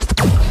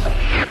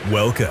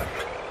Welcome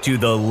to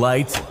the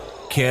Light,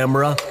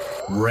 Camera,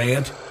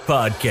 Rant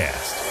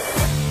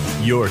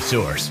Podcast. Your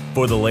source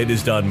for the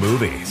latest on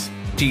movies,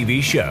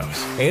 TV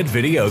shows, and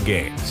video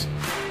games.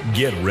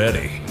 Get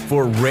ready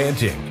for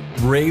ranting,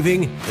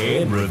 raving,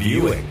 and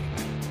reviewing.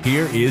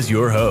 Here is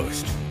your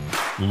host,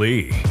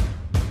 Lee.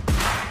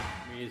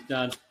 He's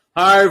done.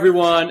 Hi,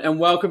 everyone,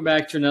 and welcome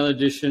back to another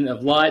edition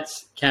of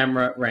Lights,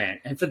 Camera, Rant.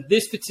 And for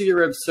this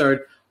particular episode,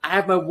 I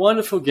have my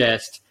wonderful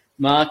guest,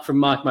 Mark from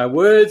Mark My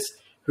Words,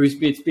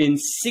 it's been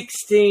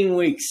 16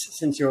 weeks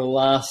since your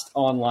last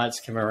on Lights,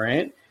 Camera,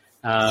 Rant.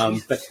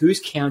 But who's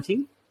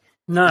counting?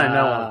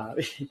 No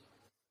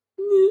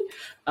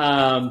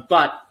one.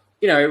 But,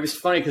 you know, it was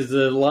funny because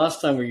the last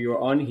time we were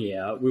on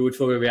here, we were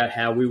talking about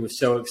how we were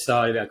so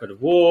excited about God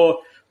of War.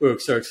 We were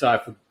so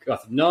excited for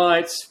Gotham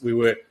Knights. We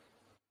were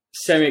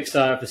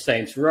semi-excited for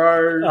Saints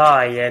Row.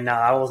 Oh, yeah, no,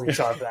 I wasn't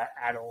excited for that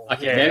at all.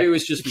 Okay, maybe it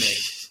was just me.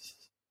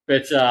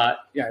 But,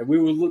 you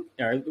know,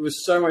 there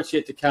was so much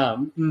yet to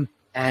come,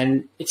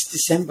 and it's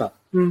December.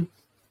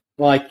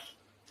 Like,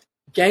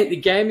 the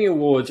Gaming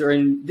Awards are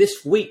in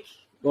this week.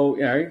 Well,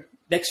 you know,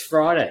 next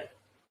Friday.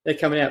 They're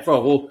coming out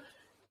for. Well,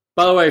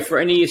 by the way, for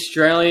any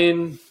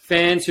Australian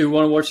fans who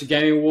want to watch the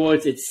Gaming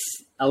Awards,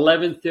 it's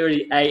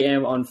 11:30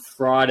 a.m. on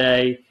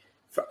Friday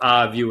for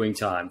our viewing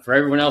time. For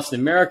everyone else in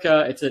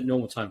America, it's at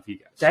normal time for you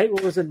guys. Date,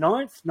 what was it,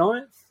 9th?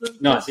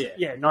 9th, yeah.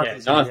 Yeah,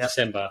 9th, 9th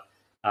December.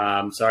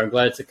 So I'm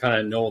glad it's a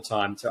kind of normal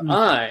time. So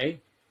I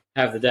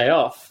have the day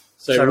off.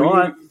 So do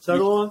I.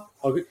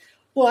 Oh, good.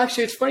 Well,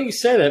 actually, it's funny you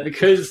say that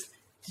because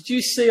did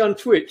you see on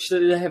Twitch that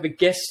they have a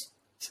guest?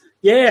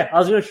 Yeah,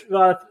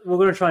 we're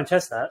going to try and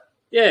test that.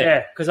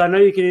 Yeah, because I know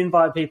you can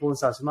invite people and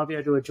stuff, so we might be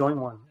able to do a joint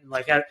one. And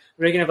like, we're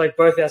going to have like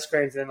both our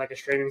screens and then like a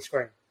streaming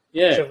screen.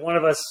 Yeah. So if one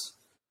of us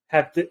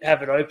have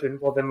it open,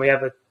 well, then we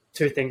have a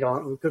two-thing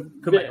going. We could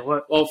make it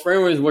work. Well, for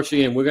everyone who's watching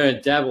in, we're going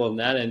to dabble on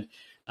that and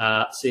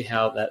see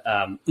how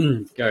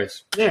that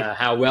goes. Yeah.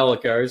 How well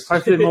it goes.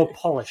 Hopefully more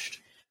polished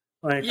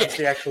when it comes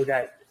to the actual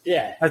date.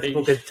 Yeah. Hopefully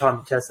we'll get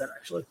time to test that,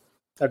 actually.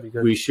 That'd be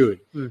good. We should.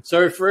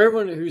 So for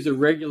everyone who's a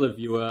regular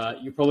viewer,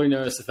 you probably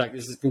notice the fact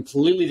this is a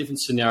completely different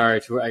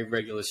scenario to a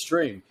regular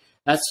stream.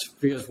 That's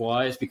because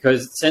why? It's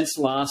because since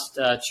last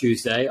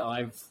Tuesday,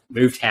 I've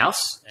moved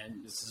house,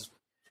 and this is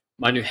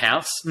my new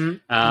house.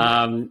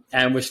 And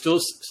we're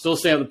still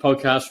staying at the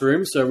podcast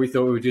room, so we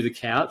thought we would do the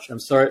couch. I'm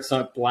sorry it's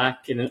not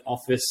black in an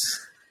office.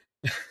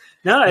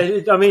 No,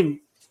 I mean,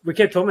 we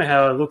kept talking about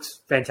how it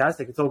looks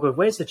fantastic. It's all good.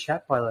 Where's the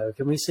chat, by the way?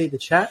 Can we see the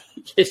chat?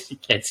 Yes, you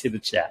can see the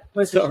chat.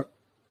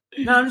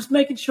 No, I'm just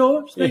making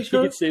sure. You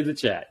can see the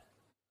chat.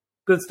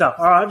 Good stuff.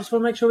 All right, I just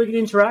want to make sure we can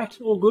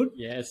interact. All good?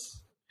 Yes.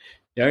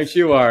 Don't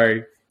you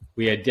worry.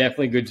 We are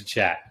definitely good to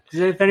chat.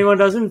 If anyone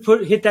doesn't,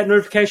 hit that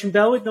notification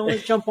bell. We can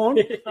always jump on,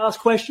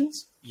 ask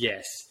questions.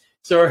 Yes.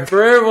 So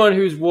for everyone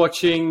who's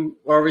watching,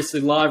 we're obviously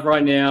live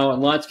right now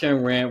on Lights,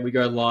 Camera, Rant. We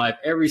go live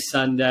every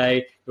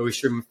Sunday where we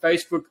stream on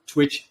Facebook,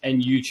 Twitch,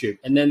 and YouTube.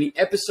 And then the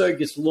episode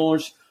gets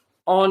launched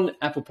on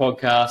Apple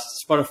Podcasts,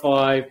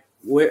 Spotify,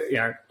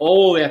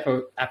 all the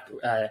Apple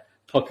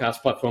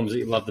podcast platforms that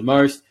you love the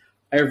most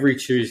every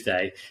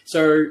Tuesday.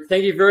 So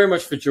thank you very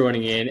much for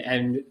joining in,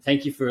 and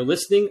thank you for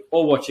listening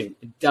or watching.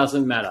 It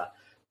doesn't matter.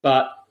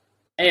 But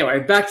anyway,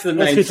 back to the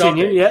main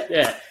topic.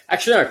 Yeah.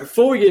 Actually, no,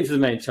 before we get into the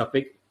main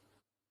topic,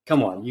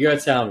 come on, you got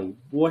to tell me,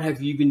 what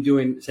have you been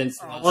doing since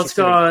the last what's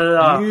going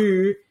on?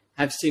 You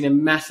have seen a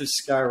massive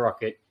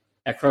skyrocket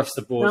across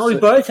the board. No, we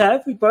both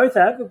have. We're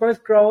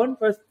both growing,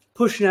 both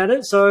pushing at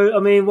it. So, I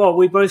mean,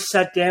 we both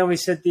sat down. We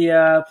said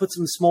put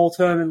some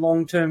small-term and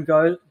long-term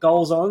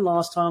goals on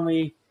last time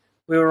we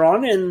were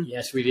on. And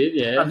yes, we did,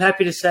 yeah. I'm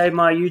happy to say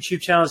my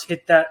YouTube channel has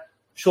hit that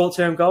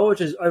short-term goal,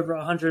 which is over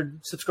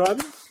 100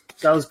 subscribers.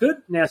 So that was good.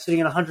 Now sitting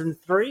at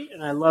 103,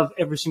 and I love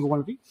every single one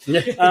of you.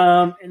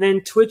 And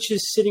then Twitch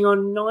is sitting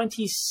on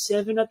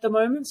 97 at the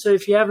moment. So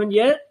if you haven't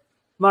yet,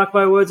 Mark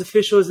My Words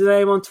Official is the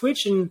name on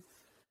Twitch, and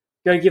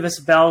go give us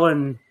a bell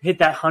and hit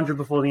that 100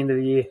 before the end of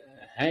the year.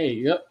 Hey,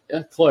 you're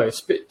close.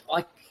 But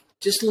like,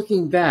 just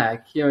looking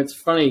back, you know, it's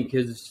funny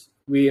because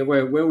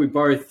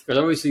because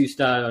obviously you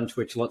started on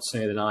Twitch a lot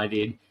sooner than I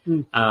did,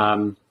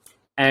 and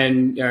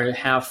you know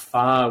how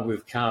far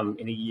we've come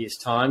in a year's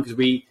time, because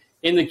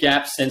in the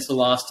gap since the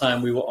last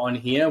time we were on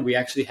here, we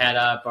actually had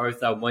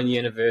both our 1 year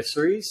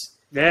anniversaries.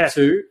 Yeah.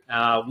 Too.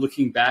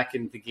 Looking back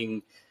and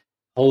thinking,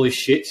 holy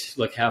shit,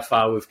 look how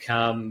far we've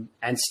come,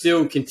 and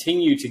still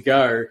continue to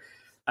go.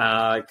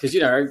 Because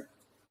you're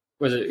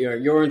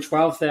on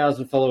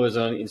 12,000 followers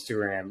on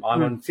Instagram.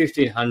 I'm on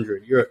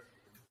 1,500. You're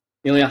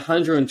nearly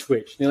 100 on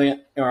Twitch. Nearly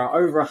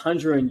over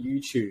 100 on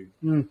YouTube.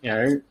 You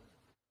know.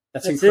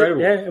 That's incredible.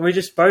 Yeah, and we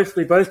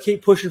both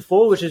keep pushing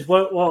forward, which is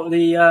what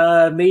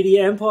the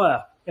Media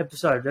Empire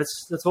episode.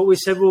 That's what we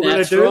said we were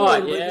going to do.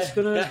 Right, we're yeah. just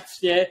gonna,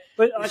 yeah.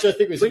 But I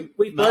think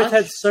we both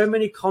had so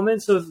many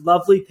comments of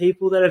lovely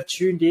people that have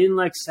tuned in,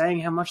 like saying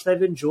how much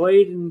they've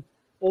enjoyed and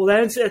all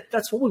that. And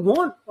that's what we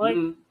want. Like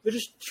we're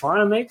just trying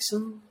to make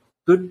some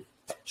good.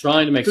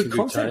 Trying to make some good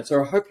content.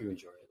 So I hope you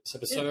enjoy this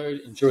episode.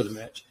 Yeah. Enjoy the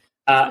merch.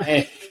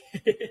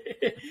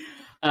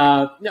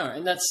 No,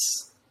 and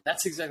that's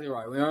That's exactly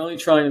right. We're only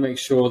trying to make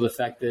sure the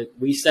fact that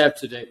we stay up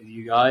to date with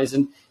you guys,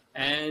 and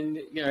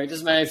it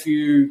doesn't matter if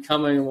you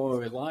come in while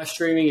we're live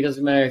streaming. It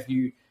doesn't matter if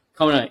you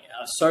comment on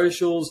our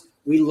socials.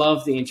 We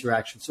love the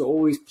interaction. So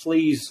always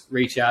please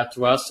reach out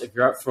to us if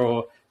you're up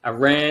for a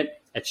rant,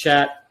 a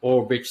chat,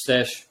 or a bitch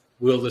sesh.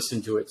 We'll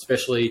listen to it,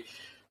 especially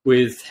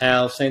with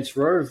how Saints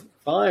Row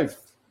 5.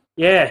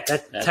 Yeah,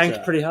 that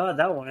tanked pretty hard,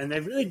 that one. And they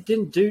really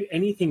didn't do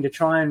anything to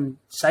try and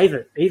save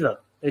it either.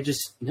 They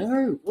just they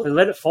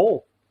let it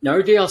fall.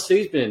 No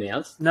DLC's been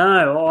announced.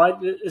 No,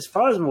 as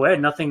far as I'm aware,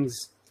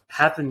 nothing's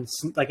happened.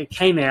 Like, it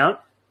came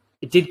out,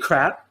 it did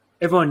crap.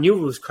 Everyone knew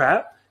it was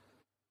crap.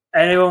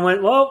 And everyone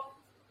went, well,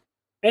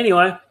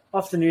 anyway,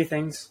 off to new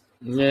things.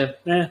 Yeah.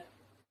 Yeah.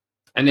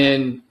 And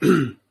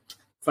then,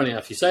 funny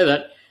enough you say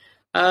that,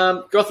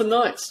 Gotham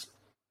Knights.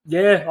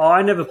 Yeah,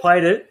 I never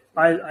played it.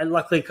 I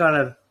luckily kind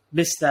of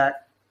missed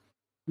that.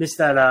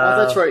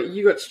 That's right.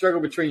 You got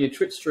struggled between your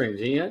Twitch streams,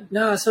 didn't you?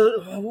 No, so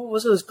what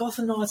was it? It was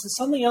Gotham Knights and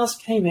something else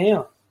came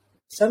out.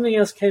 Something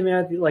else came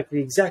out like the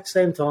exact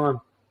same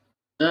time.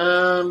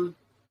 And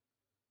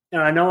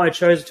I know I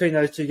chose between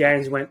those two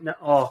games.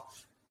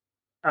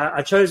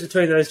 I chose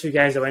between those two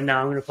games. I went, no,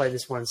 I'm going to play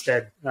this one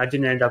instead. And I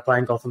didn't end up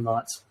playing Gotham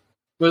Knights.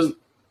 Wasn't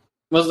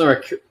there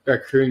a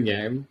raccoon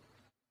game?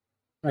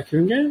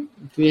 Raccoon game?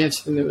 Do you have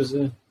something that was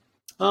a...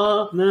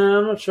 No,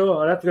 I'm not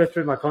sure. I'd have to go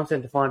through my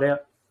content to find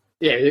out.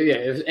 Yeah.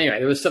 Anyway,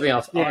 there was something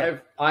else. Yeah.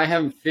 I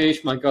haven't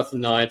finished my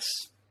Gotham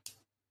Knights.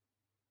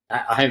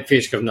 I haven't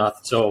finished Gotham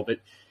Knights at all, but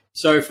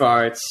so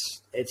far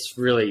it's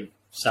really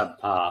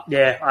subpar.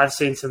 Yeah, I've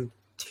seen some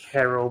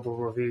terrible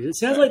reviews. It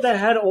sounds like they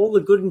had all the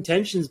good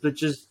intentions, but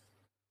just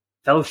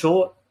fell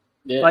short.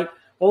 Yeah. Like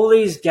all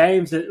these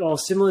games that are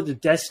similar to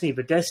Destiny,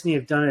 but Destiny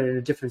have done it in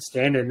a different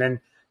standard. And then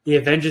the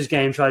Avengers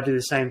game tried to do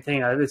the same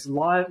thing. It's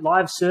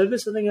live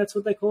service. I think that's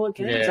what they call it.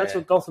 Games. Yeah. That's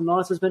what Gotham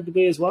Knights was meant to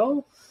be as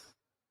well.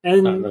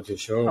 And I'm not too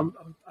sure.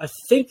 I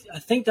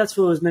think that's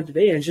what it was meant to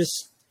be. And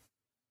just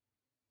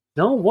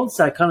no one wants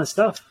that kind of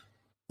stuff.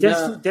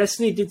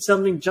 Destiny did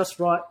something just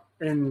right,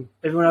 and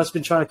everyone else has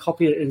been trying to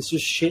copy it, and it's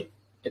just shit.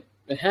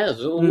 It has.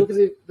 Look at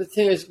the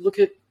thing is,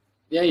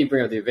 you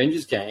bring up the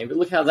Avengers game, but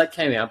look how that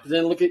came out. But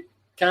then look at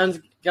Guardians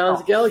of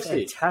the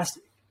Galaxy.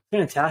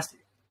 Fantastic.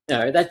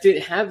 No, that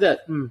didn't have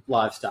that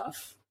live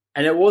stuff,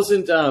 and it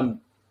wasn't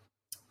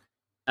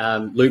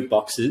loot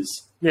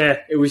boxes. Yeah,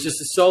 it was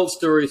just a solid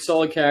story,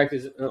 solid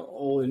characters,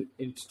 all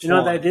intertwined. You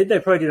know what they did? They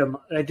probably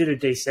did a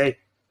DC.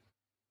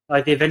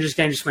 Like the Avengers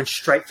game just went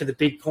straight for the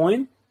big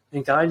coin,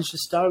 and Guardians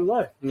just started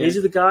low. Yeah. These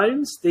are the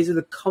Guardians. These are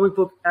the comic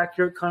book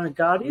accurate kind of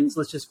Guardians.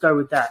 Let's just go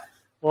with that.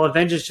 Well,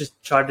 Avengers just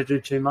tried to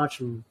do too much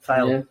and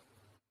failed. Yeah.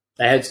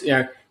 They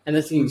had, and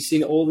the thing, you've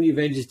seen all the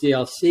Avengers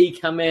DLC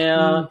come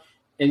out,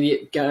 and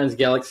the Guardians of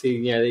the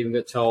Galaxy, they even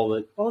got told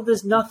that. Oh,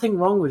 there's nothing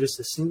wrong with just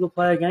a single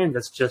player game.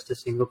 That's just a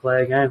single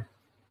player game.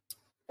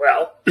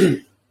 Well,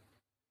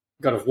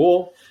 God of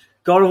War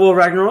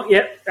Ragnarok.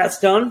 Yep, that's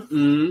done.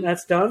 Mm.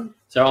 That's done.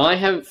 So I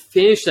haven't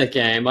finished that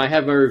game. I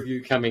have a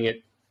review coming at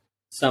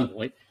some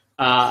point.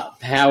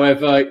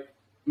 However,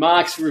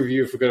 Mark's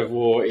review for God of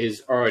War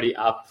is already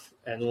up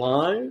and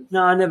live.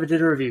 No, I never did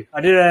a review.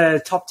 I did a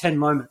top 10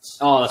 moments.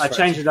 Oh, that's I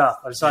changed it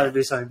up. I decided to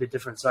do something a bit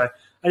different. So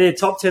I did a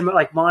top 10,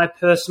 like my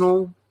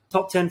personal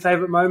top 10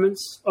 favorite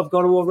moments of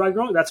God of War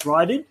Ragnarok. That's what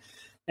I did.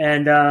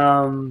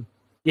 And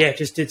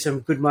just did some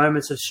good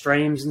moments of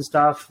streams and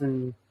stuff.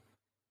 And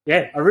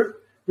I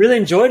really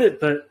enjoyed it.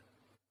 But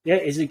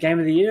is it game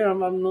of the year?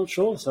 I'm not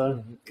sure.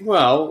 So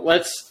all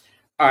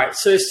right.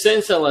 So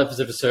since our last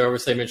episode,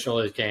 obviously I mentioned all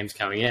those games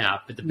coming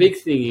out, but the big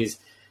thing is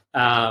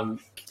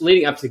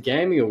leading up to the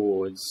Gaming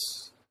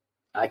Awards,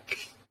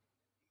 like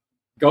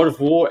God of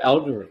War,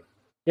 Elden Ring.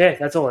 Yeah,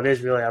 that's all it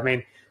is, really. I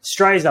mean,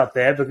 Stray's up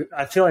there, but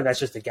I feel like that's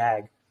just a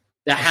gag.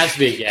 That has to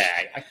be a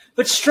gag.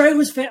 But Stray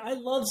was I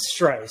loved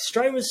Stray.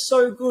 Stray was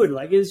so good.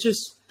 Like, it was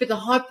just... But the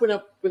hype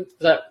went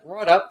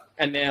right up,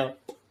 and now...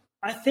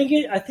 I think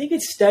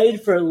it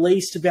stayed for at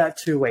least about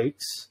 2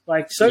 weeks.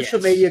 Like, social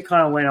media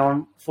kind of went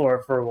on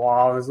for a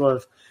while. There's a lot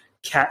of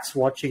cats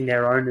watching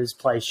their owners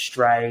play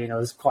Stray. It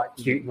was quite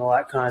cute and all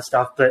that kind of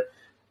stuff. But,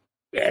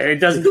 it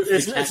doesn't...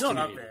 It's not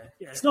up there.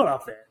 Yeah, it's not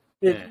up there.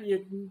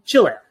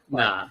 Chill out.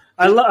 Nah.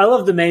 I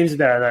love the memes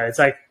about it, though. It's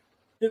like,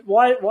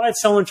 why did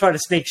someone try to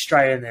sneak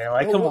Stray in there?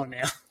 Like, come on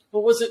now.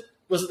 What was it?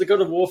 Was it the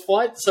God of War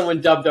fight? Someone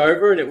dubbed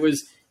over, and it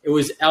was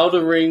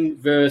Elden Ring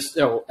versus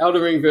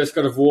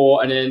God of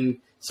War, and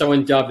then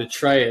someone dubbed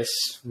Atreus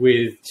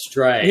with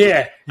Stray.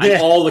 Yeah,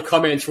 and all the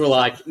comments were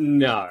like,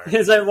 "No."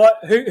 It's like,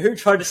 what? Who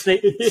tried to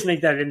sneak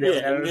that in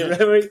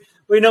there?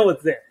 We know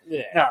what's there.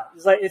 Yeah. No,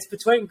 it's like it's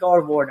between God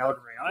of War and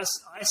Elden Ring.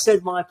 I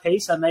said my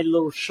piece. I made a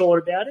little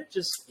short about it.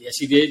 Yes,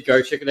 you did.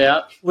 Go check it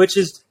out. Which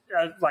is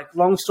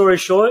long story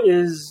short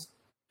is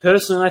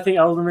personally, I think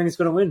Elden Ring is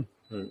going to win.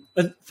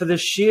 For the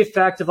sheer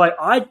fact of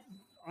I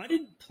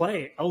didn't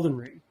play Elden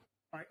Ring.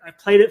 I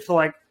played it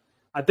for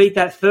I beat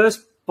that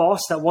first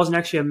boss that wasn't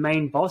actually a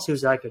main boss. It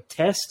was like a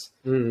test,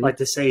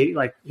 to see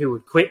who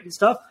would quit and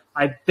stuff.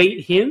 I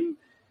beat him,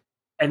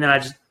 and then I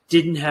just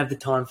didn't have the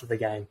time for the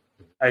game.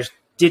 I just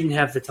didn't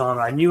have the time.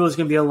 I knew it was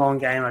going to be a long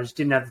game. I just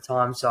didn't have the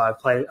time, so I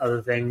played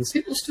other things.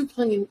 People are still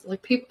playing,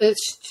 like, people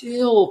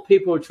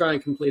are trying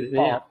to complete it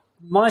now.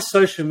 My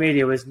social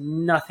media was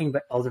nothing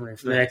but Elden Ring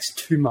for the next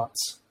 2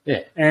 months.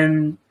 Yeah.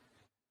 And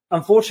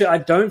unfortunately, I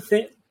don't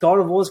think God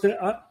of War is going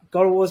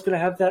to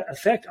have that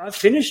effect. I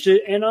finished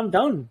it and I'm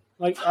done.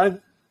 Like, I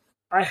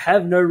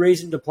have no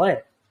reason to play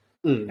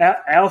it.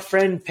 Our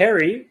friend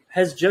Perry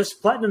has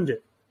just platinumed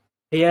it.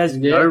 He has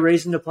no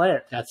reason to play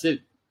it. That's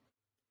it.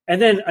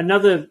 And then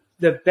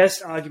the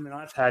best argument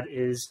I've had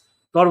is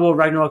God of War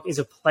Ragnarok is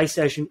a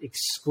PlayStation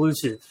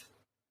exclusive.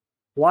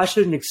 Why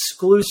should an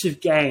exclusive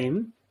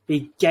game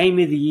be Game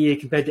of the Year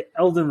compared to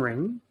Elden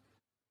Ring,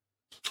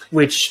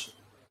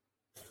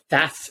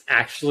 That's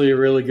actually a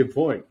really good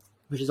point.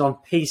 Which is on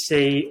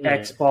PC,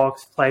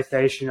 Xbox,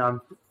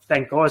 PlayStation.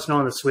 Thank God it's not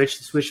on the Switch.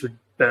 The Switch would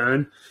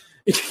burn.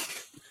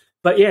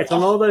 But yeah, it's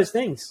on all those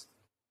things.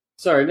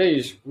 Sorry, no,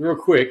 just real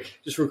quick,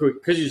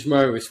 because you just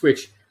moaned with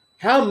Switch.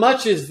 How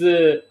much is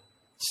the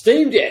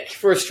Steam Deck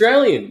for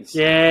Australians?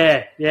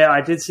 Yeah,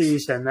 I did see you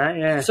send that,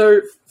 yeah.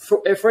 So,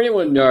 for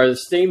anyone who knows,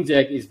 the Steam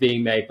Deck is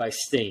being made by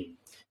Steam.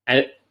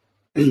 And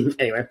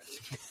anyway,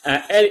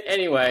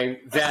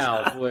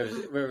 Valve,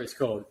 whatever it's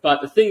called.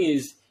 But the thing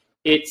is,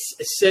 it's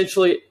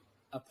essentially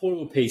a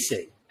portable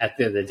PC at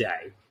the end of the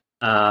day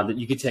that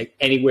you can take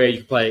anywhere. You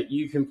can play it.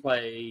 You can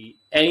play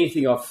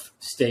anything off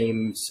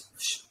Steam's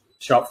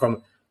shop,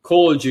 from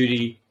Call of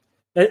Duty.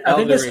 I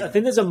think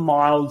there's a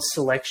mild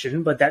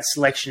selection, but that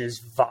selection is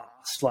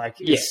vast. Like,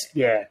 it's.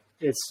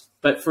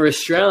 But for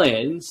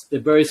Australians,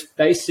 the most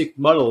basic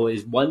model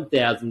is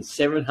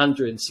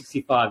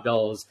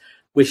 $1,765,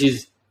 which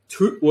is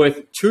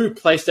worth 2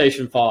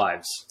 PlayStation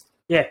 5s.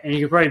 Yeah, and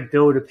you could probably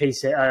build a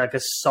PC, like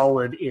a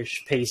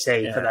solid-ish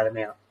PC for that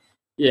amount.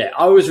 Yeah,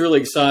 I was really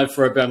excited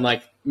for it, but I'm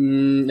like,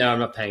 no, I'm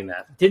not paying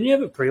that. Didn't you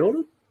have it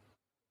pre-ordered?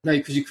 No,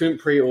 because you couldn't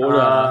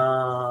pre-order.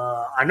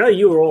 I know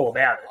you were all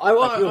about it. You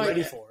were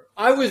ready for it.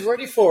 I was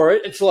ready for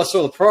it until I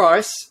saw the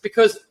price,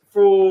 because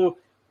for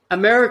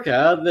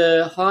America,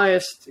 the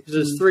highest, because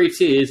there's 3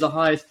 tiers, the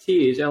highest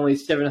tier is only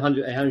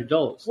 $700,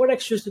 $800. What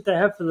extras did they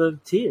have for the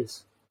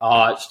tiers?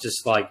 Oh, it's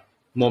just like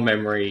more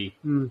memory.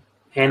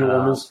 Hand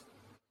warmers.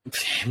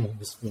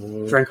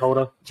 Drink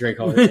holder.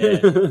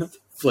 Yeah.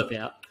 Flip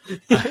out.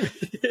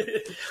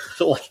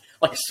 So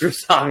like a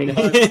Swiss Army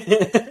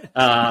knife.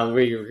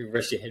 Where you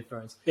rest your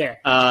headphones. Yeah.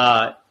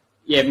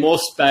 More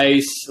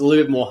space, a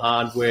little bit more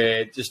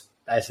hardware, just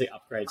basically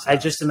upgrades. I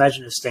just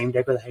imagine a Steam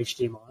Deck with a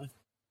HDMI.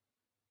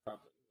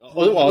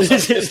 Well,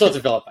 it's not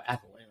developed by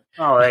Apple anyway.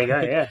 Oh, there you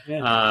go.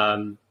 Yeah.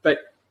 But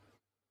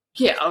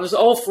yeah, I was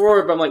all for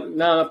it, but I'm like,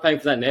 no, I'm not paying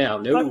for that now.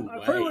 No way.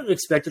 I probably would have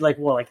expected like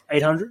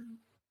 800?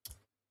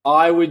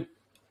 I would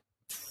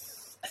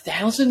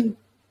 1,000.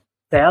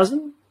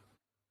 1,000?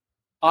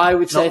 I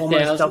would say almost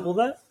 1,000. double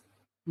that.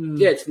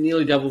 Yeah, it's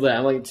nearly double that.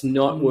 I'm like, it's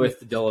not worth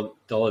the dollar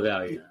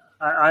value.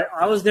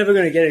 I was never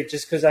going to get it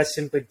just because I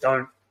simply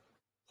don't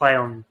play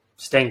on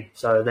Steam,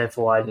 so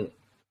therefore it's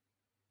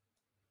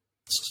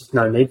just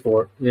no need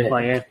for it.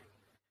 Yeah.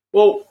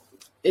 Well,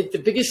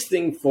 the biggest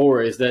thing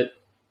for it is that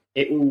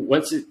it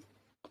will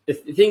the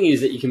thing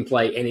is that you can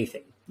play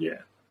anything.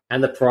 Yeah.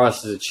 And the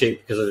prices are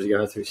cheap because it's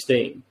going through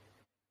Steam.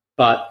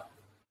 But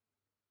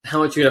how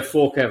much you're going to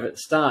fork over at the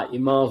start? You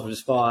might as well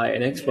just buy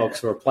an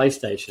Xbox or a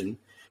PlayStation,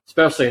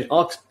 especially an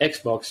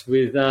Xbox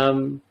with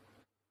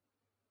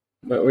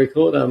what we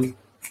call it?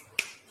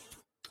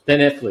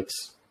 They're Netflix.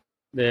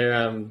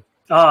 They're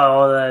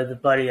the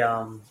bloody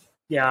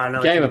I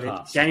know. Game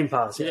Pass. Game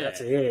Pass. Yeah,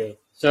 that's it. Yeah.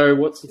 So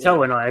what's tell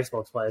we're not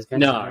Xbox players?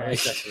 No,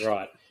 exactly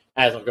right.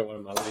 As I've got one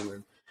in my living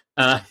room.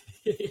 No,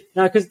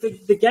 because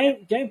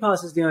the Game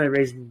Pass is the only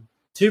reason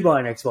to buy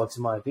an Xbox,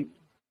 in my opinion.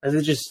 As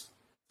it just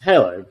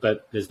Halo,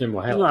 but there's no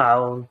more Halo.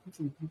 No,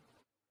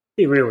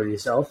 be real with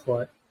yourself.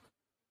 Like,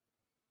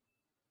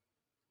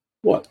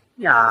 what?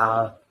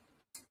 Nah.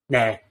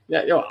 Yeah,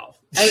 well,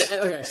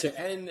 I'd say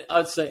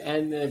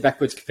the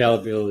backwards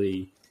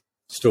compatibility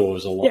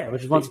stores a lot. Yeah,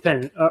 which is once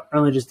again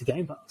only just the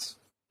Game Pass.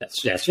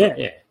 That's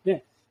right. Yeah.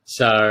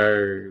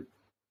 So,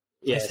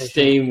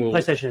 Steam will.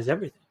 PlayStation has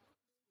everything.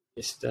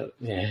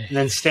 Yeah. And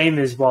then Steam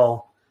is,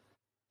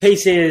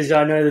 PC is,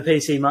 I know the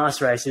PC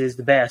Master Race is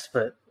the best,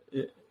 but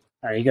you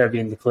got to be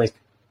in the click.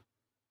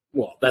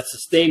 Well, that's the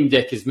Steam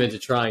Deck is meant to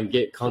try and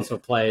get console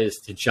players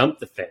to jump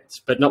the fence,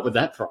 but not with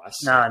that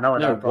price. No, not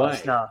with that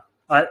price. No.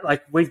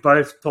 We've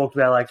both talked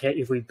about,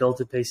 if we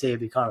built a PC, it'd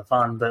be kind of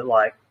fun, but,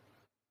 I'd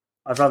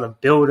rather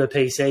build a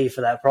PC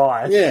for that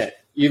price. Yeah,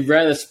 you'd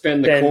rather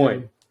spend the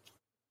coin.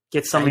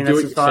 Get something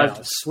that's subscribed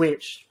to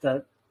Switch.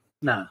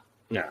 No.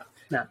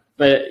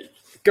 But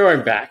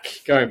going back.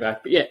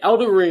 But yeah,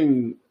 Elden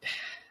Ring,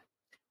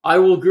 I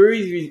will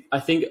agree with you. I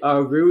think I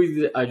agree with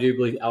you that I do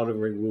believe Elden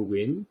Ring will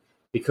win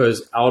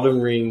because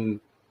Elden Ring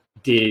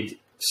did,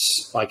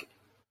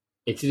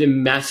 it did a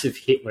massive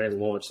hit when it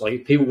launched.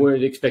 People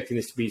weren't expecting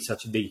this to be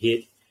such a big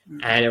hit.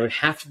 And it would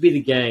have to be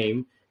the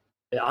game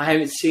that I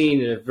haven't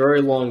seen in a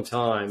very long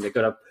time that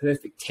got a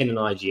perfect 10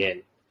 on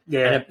IGN.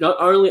 Yeah. And not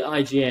only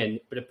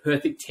IGN, but a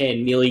perfect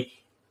 10 nearly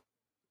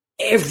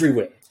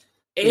everywhere.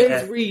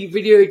 Every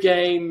video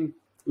game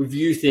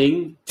review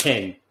thing,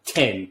 10,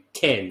 10,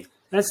 10.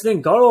 That's the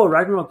thing. God of War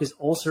Ragnarok is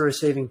also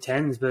receiving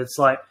 10s, but it's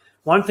like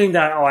one thing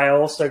that I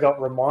also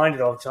got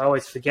reminded of, so I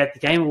always forget, the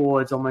Game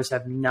Awards almost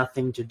have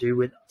nothing to do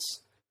with us.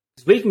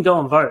 Because we can go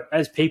and vote.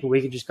 As people,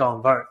 we can just go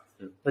and vote.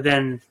 But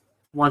then,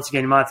 once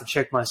again, you might have to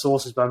check my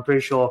sources, but I'm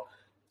pretty sure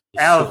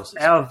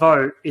our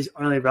vote is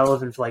only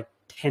relevant for like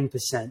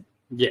 10%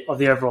 of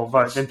the overall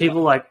vote. Then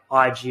people like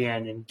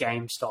IGN and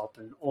GameStop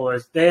and all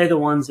those, they're the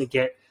ones that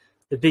get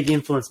the big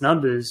influence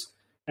numbers.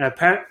 And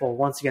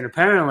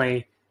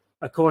apparently,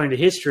 according to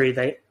history,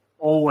 they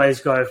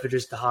always go for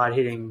just the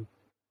hard-hitting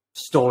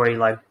story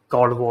like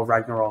God of War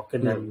Ragnarok.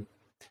 And then,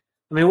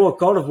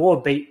 God of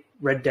War beat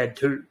Red Dead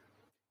 2.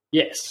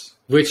 Yes,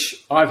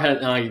 which I've had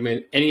an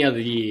argument any other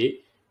year,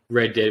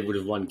 Red Dead would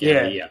have won Game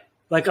of the Year.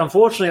 Like,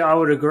 unfortunately, I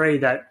would agree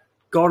that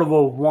God of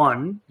War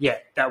won. Yeah,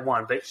 that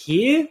won. But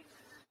here,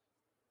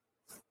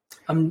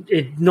 I'm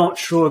not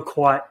sure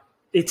quite.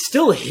 It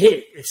still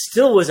hit. It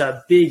still was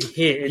a big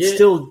hit. It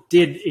still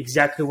did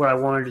exactly what I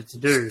wanted it to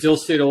do. Still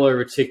see it all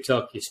over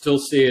TikTok. You still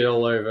see it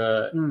all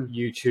over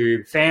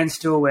YouTube. Fans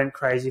still went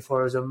crazy for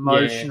it. It was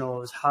emotional.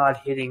 It was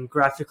hard-hitting,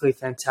 graphically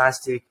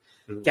fantastic.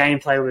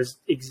 Gameplay was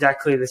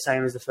exactly the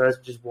same as the first,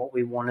 which is what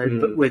we wanted,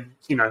 but with,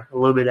 a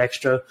little bit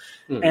extra.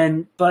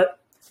 But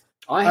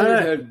I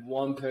haven't heard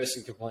one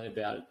person complain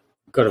about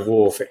God of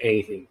War for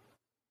anything.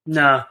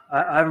 No,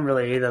 I haven't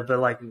really either.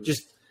 But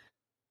just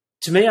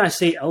to me, I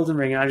see Elden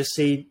Ring, and I just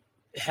see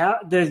how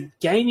the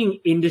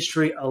gaming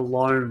industry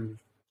alone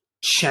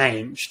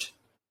changed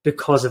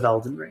because of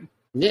Elden Ring.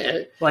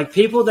 Yeah, like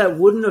people that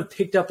wouldn't have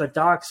picked up a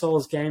Dark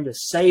Souls game to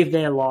save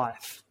their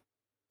life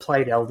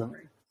played Elden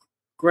Ring.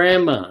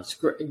 Grandmas,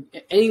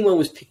 anyone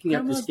was picking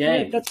up this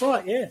game. Yeah, that's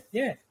right.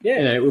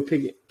 Yeah. We're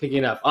picking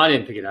it up. I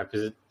didn't pick it up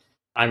because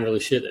I'm really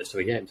shit at those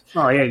three games.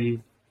 Oh yeah,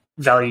 you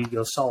value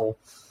your soul.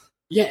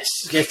 Yes,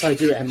 I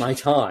do at my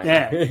time.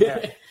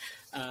 Yeah.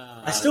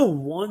 I still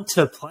want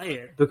to play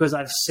it because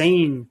I've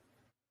seen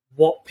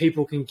what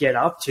people can get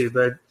up to,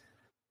 but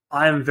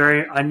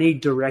I need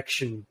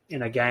direction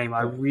in a game.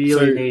 I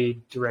really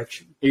need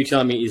direction. Are you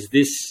telling me, is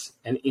this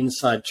an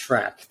inside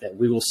track that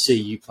we will see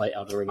you play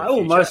Elden Ring in the future?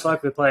 I will most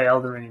likely play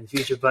Elden Ring in the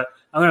future, but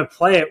I'm going to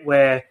play it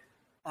where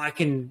I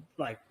can,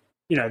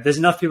 there's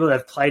enough people that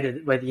have played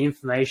it where the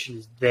information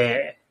is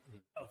there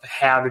of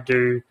how to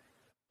do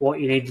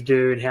what you need to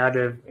do and how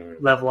to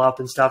level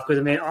up and stuff.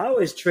 Because,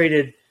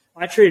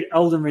 I treated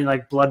Elden Ring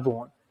like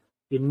Bloodborne.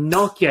 You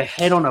knock your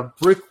head on a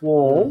brick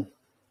wall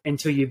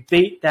until you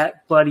beat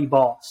that bloody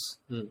boss.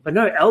 But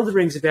no, Elden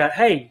Ring's about,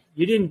 hey,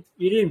 you didn't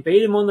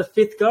beat him on the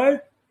 5th go?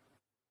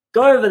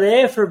 Go over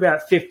there for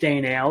about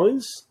 15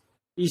 hours.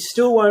 You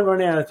still won't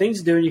run out of things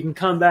to do, and you can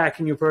come back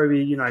and you'll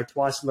probably be,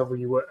 twice the level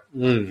you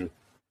were.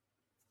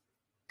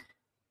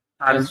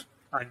 I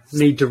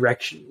need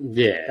direction.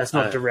 Yeah. That's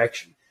not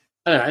direction.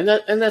 I know,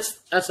 and that's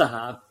the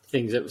hard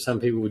things that some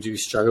people do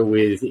struggle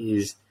with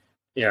is,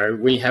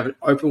 when you have an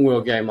open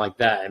world game like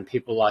that and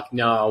people are like,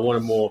 no, I want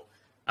a more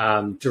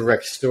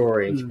direct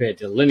story compared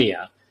to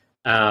linear.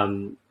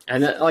 And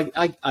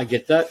that, I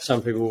get that.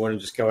 Some people want to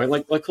just go in,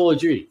 like Call of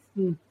Duty.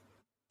 You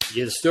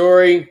get a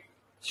story,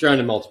 throw in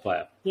a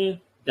multiplayer. Yeah.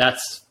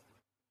 That's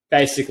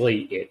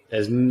basically it.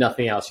 There's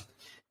nothing else.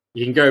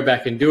 You can go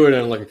back and do it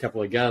on a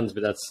couple of guns,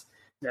 but that's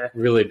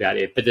really about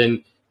it. But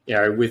then,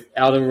 with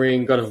Elden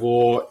Ring, God of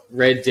War,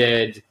 Red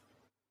Dead,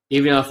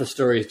 even after the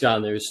story is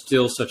done, there is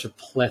still such a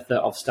plethora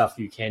of stuff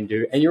you can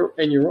do. And you're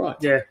right.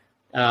 Yeah.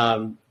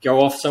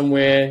 Go off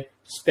somewhere,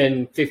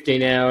 spend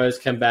 15 hours,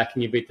 come back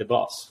and you beat the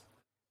boss.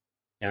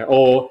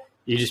 Or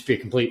you just be a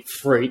complete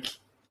freak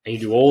and you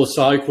do all the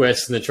side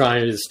quests and the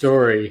trying to do the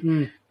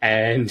story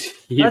and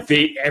you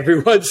beat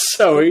everyone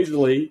so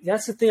easily.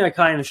 That's the thing I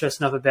can't even stress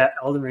enough about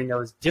Elden Ring that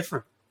was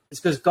different. It's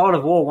because God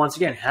of War, once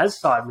again, has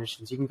side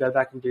missions. You can go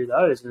back and do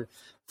those. And the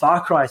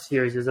Far Cry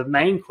series is a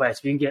main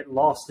quest. You can get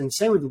lost. And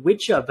same with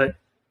Witcher, but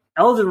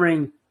Elden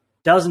Ring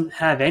doesn't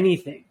have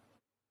anything.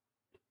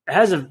 It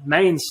has a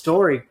main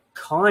story,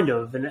 kind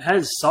of, and it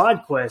has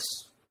side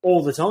quests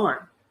all the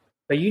time.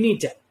 But you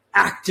need to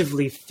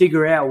actively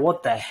figure out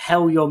what the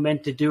hell you're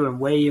meant to do and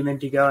where you're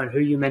meant to go and who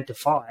you're meant to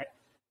fight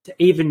to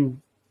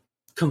even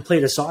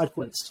complete a side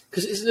quest.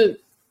 Because isn't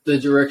it the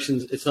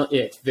directions? It's not.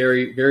 Yeah, it's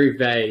very, very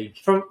vague.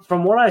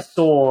 From what I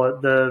saw,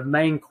 the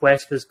main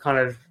quest was kind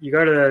of you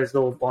go to those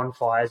little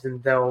bonfires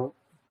and they'll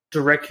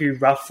direct you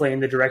roughly in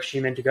the direction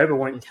you're meant to go, but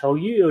won't tell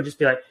you. It'll just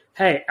be like,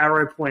 hey,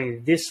 arrow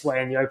pointing this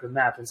way in the open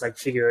map, and it's like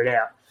figure it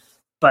out.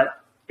 But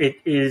it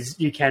is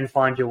you can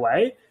find your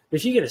way. But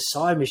if you get a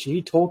side mission,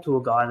 you talk to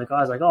a guy, and the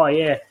guy's like, oh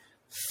yeah,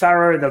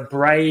 Pharaoh the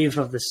Brave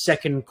of the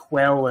Second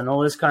Quell and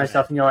all this kind of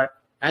stuff, and you're like,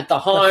 at the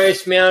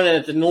highest mountain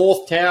at the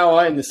North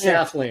Tower in the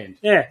Southland.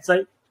 Yeah, it's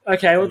like,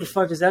 okay, what the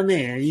fuck does that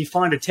mean? And you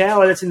find a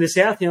tower that's in the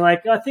south, and you're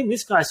like, I think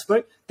this guy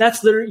spoke.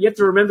 That's literally, you have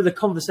to remember the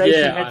conversation.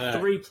 You had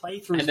 3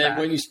 playthroughs. And then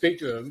when you speak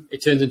to him,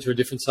 it turns into a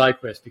different side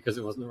quest because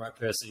it wasn't the right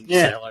person to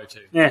say hello to.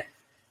 Yeah.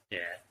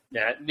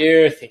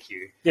 No, thank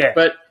you. Yeah.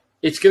 But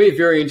it's going to be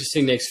very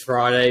interesting next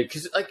Friday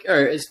because,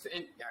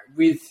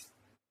 with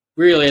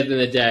really, at the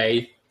end of the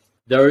day,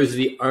 those are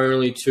the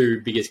only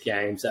two biggest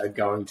games that are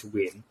going to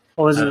win.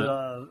 Or was it?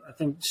 I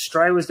think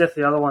Stray was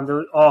definitely the other one.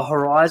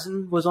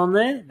 Horizon was on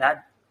there.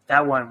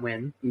 That won't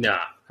win. Nah,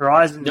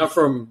 Horizon. not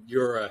from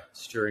your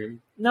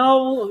stream.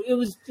 No, it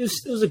was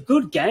a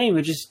good game.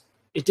 It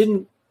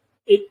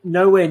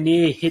nowhere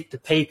near hit the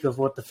peak of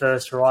what the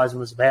first Horizon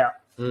was about.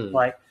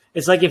 Like,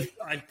 it's like if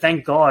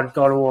thank God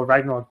God of War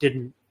Ragnarok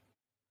didn't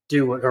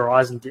do what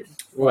Horizon did.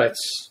 Well,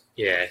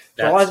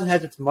 Horizon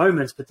had its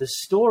moments, but the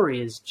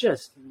story is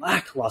just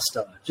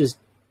lackluster, just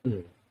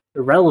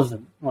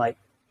irrelevant. Like,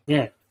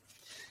 yeah.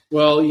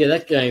 Well, yeah,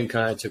 that game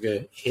kind of took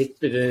a hit,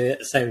 but then at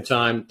the same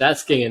time,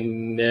 that's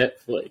getting a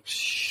Netflix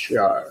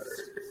show.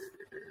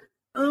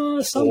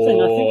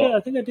 Something. I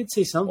think I did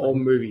see something. Or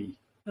movie.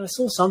 I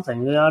saw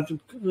something.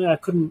 I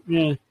couldn't.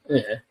 Yeah.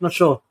 Not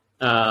sure.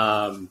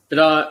 Did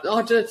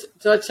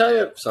I tell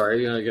you?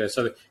 Sorry, I'm gonna go.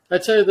 So, did I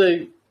tell you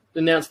they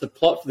announced the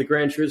plot for the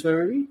Gran Turismo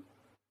movie?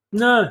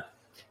 No.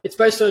 It's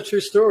based on a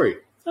true story.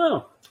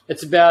 Oh.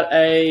 It's about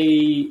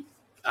I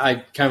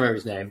can't remember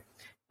his name.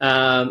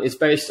 It's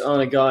based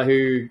on a guy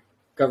who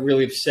got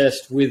really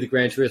obsessed with the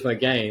Gran Turismo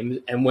games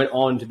and went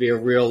on to be a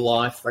real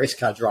life race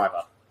car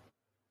driver.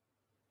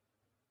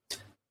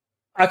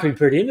 I could be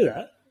pretty into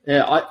that.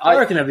 Yeah, I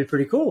reckon that'd be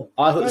pretty cool.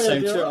 I thought the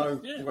same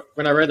too.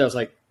 When I read that, I was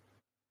like,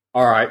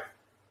 all right.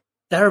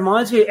 That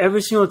reminds me,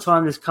 every single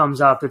time this comes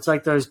up, it's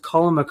like those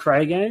Colin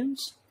McRae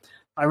games.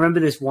 I remember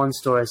this one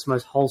story. It's the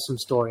most wholesome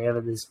story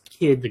ever. This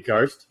kid. The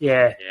Ghost?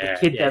 Yeah. The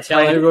kid that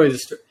played.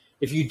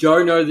 If you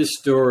don't know this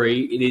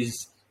story, it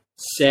is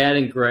sad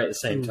and great at the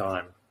same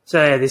time.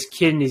 So, yeah, this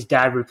kid and his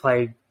dad would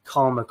play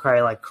Colin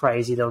McRae like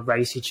crazy. They would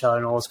race each other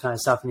and all this kind of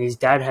stuff. And his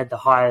dad had the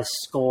highest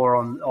score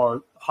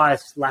or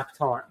highest lap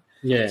time.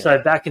 Yeah.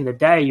 So back in the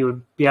day, you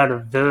would be able to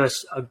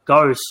verse a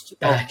ghost.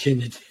 Back in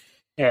the day.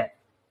 Yeah.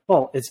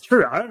 Well, it's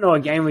true. I don't know a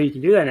game where you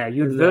can do that now.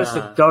 You'd verse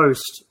a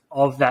ghost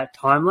of that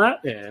time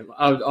lap. Yeah.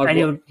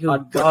 And he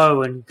would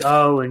go and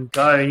go and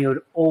go, and he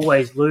would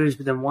always lose.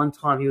 But then one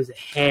time he was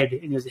ahead,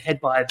 and he was ahead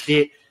by a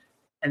bit.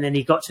 And then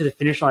he got to the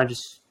finish line and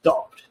just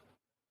stopped.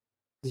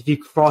 If you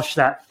cross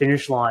that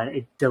finish line,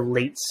 it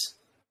deletes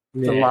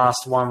the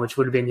last one, which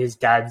would have been his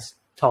dad's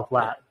top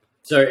lap.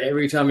 So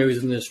every time he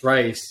was in this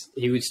race,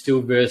 he was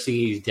still versing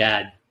his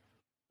dad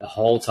the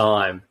whole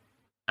time.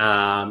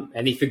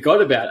 And he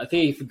forgot about it. I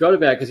think he forgot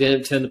about it because he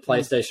hadn't turned the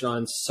PlayStation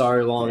on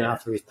so long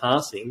after his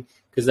passing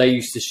because they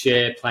used to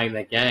share playing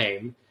that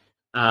game.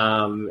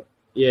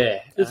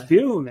 It's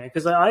beautiful, man,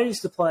 because I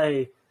used to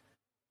play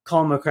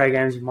Colin McRae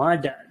games with my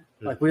dad.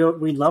 Like, we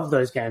loved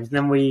those games. And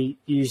then we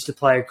used to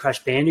play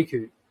Crash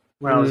Bandicoot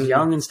when I was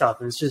young and stuff.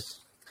 And it's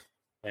just...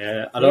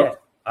 Yeah,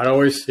 I'd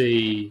always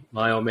see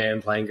my old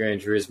man playing Gran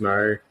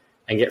Turismo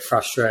and get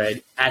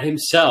frustrated at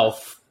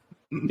himself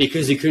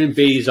because he couldn't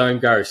beat his own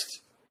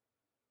ghost.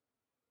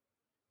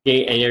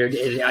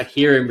 And I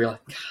hear him be like,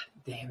 God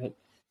damn it.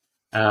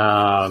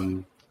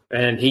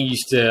 And he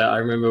used to, I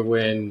remember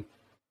when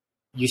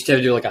he used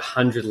to do like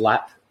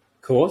 100-lap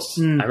course.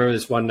 I remember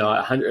this one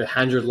night,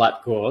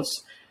 100-lap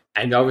course.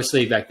 And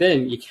obviously back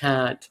then you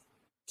can't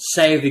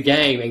save the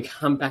game and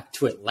come back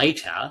to it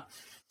later.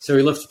 So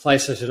we left the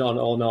PlayStation on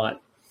all night.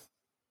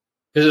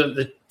 To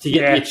get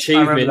the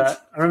achievement. I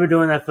remember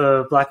doing that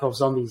for Black Ops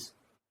Zombies.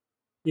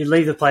 You'd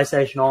leave the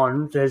PlayStation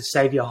on to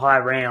save your high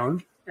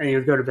round, and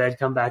you'd go to bed,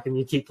 come back, and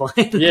you keep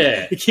playing.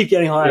 Yeah. You keep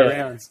getting higher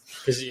rounds.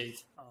 Because you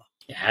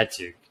had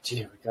to.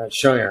 Gee, God,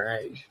 showing our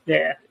age.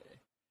 Yeah.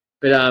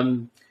 But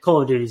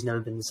Call of Duty's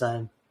never been the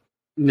same.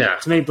 No.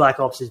 To me, Black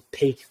Ops is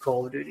peak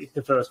Call of Duty,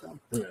 the first one.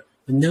 Yeah.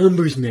 The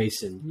numbers,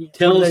 Mason. Yeah,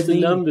 tell us the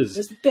numbers.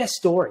 It's the best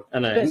story. I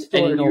know.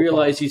 And you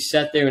realise you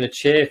sat there in a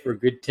chair for a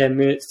good 10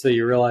 minutes till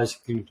you realise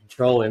you can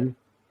control him.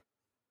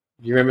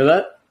 Do you remember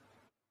that?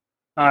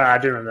 Oh, I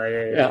do remember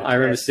that, yeah. I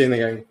remember sitting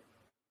there going,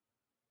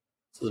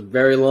 this is a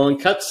very long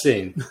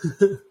cutscene.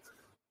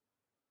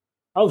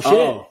 Oh, shit.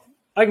 Oh.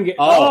 I can get...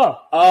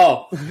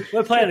 Oh.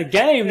 We're playing a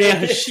game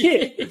now.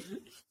 Shit.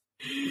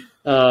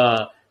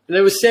 And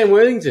there was Sam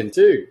Worthington,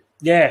 too.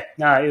 Yeah.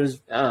 No, it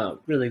was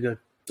really good.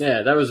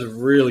 Yeah, that was a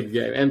really good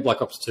game. And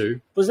Black Ops 2.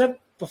 Was that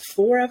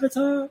before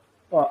Avatar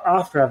or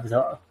after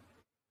Avatar?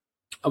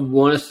 I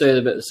want to say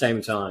about the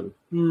same time.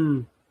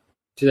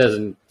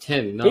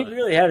 2010. No. He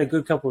really had a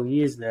good couple of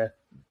years there.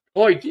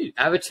 Oh, he did.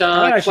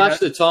 Avatar, Clash of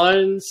the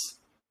Titans.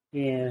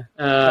 Yeah,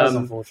 that was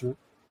unfortunate.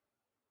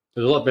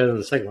 It was a lot better than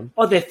the second one.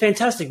 Oh, they're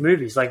fantastic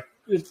movies. Like,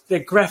 they're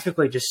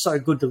graphically just so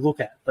good to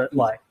look at. But,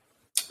 like...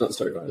 Not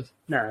story-wise.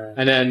 No.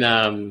 And then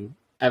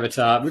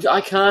Avatar, which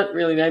I can't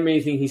really name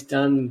anything he's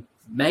done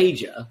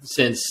major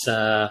since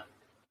the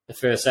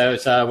first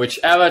Avatar, which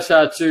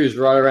Avatar 2 is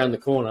right around the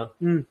corner.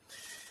 I'm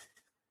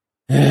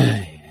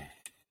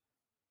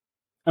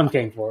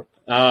keen for it.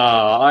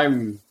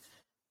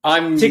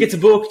 I'm tickets are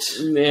booked.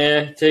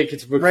 Yeah,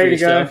 tickets are booked. Ready to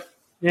go. Stuff.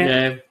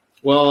 Yeah.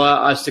 Well,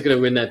 I was still going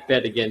to win that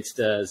bet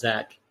against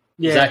Zach.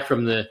 Yeah. Zach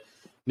from the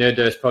Nerd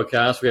Dose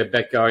podcast. We had a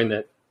bet going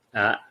that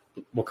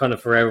Wakanda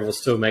Forever will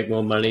still make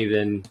more money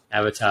than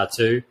Avatar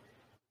 2.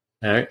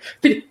 All right.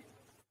 But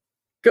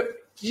did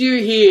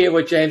you hear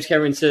what James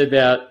Cameron said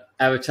about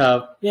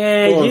Avatar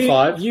Yeah, 4 and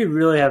 5. you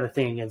really have a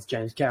thing against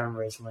James Cameron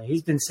recently.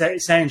 He's been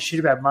saying shit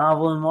about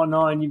Marvel and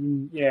whatnot, and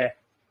you've been,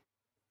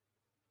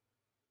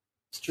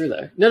 It's true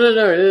though.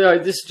 No.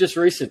 This is just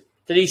recent.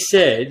 That he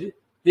said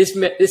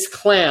this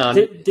clown.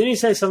 Didn't he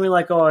say something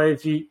like, "Oh,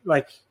 if you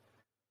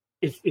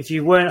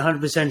weren't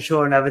 100%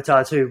 sure on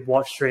Avatar 2,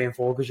 watch 3 and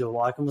 4 because you'll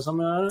like them," or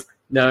something like that?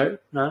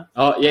 No.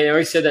 Oh yeah,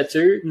 he said that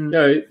too.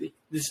 No,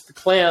 the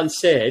clown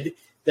said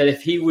that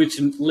if he were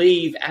to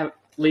leave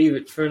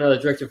it for another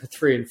director for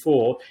 3 and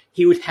 4,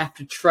 he would have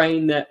to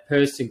train that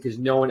person because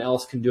no one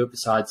else can do it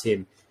besides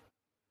him.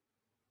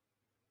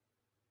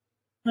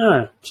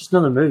 No, just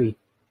another movie.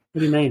 What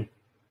do you mean?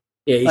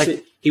 Yeah, he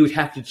said he would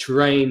have to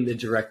train the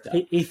director.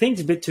 He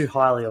thinks a bit too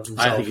highly of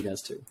himself. I think he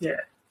does too.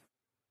 Yeah.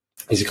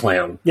 He's a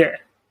clown. Yeah.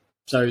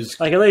 So he's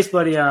at least,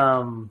 buddy,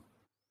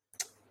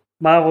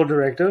 Marvel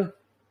director.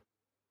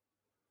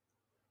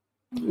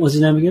 What's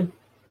his name again?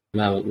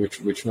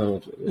 Which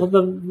Marvel? Well,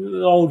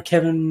 the old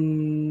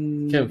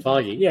Kevin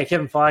Feige. Yeah,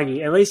 Kevin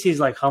Feige. At least he's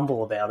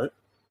humble about it.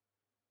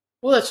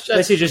 Well, that's at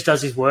least he just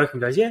does his work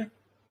and goes, "Yeah,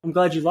 I'm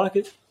glad you like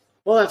it."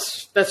 Well,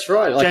 that's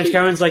right. James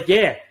Cameron's like,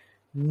 "Yeah,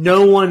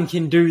 no one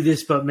can do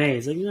this but me."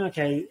 It's like,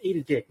 okay, eat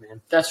a dick,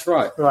 man. That's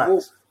right. Relax.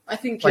 Well, I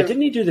think.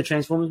 Didn't he do the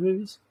Transformers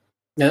movies?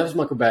 No, that was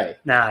Michael Bay.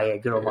 Nah, yeah,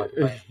 good old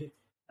Michael Bay.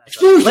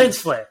 Explosion! Lens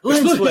flare. No,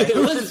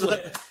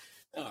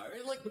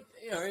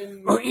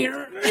 even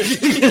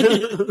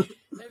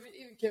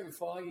Kevin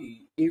Feige,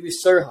 he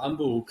was so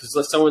humble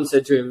because someone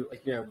said to him,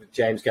 with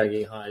James Gunn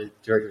getting hired as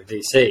director of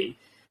DC,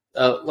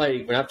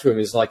 lady went up to him and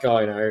was like,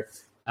 "Oh,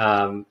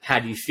 how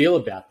do you feel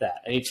about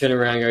that?" And he turned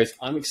around and goes,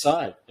 "I'm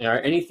excited.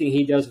 Anything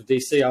he does with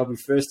DC, I'll be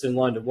first in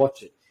line to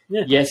watch it."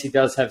 Yeah. Yes, he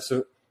does have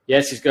some.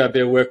 Yes, he's got a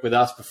bit of work with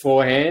us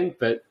beforehand,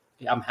 but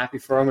I'm happy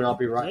for him, and I'll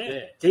be right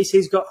there.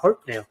 DC's got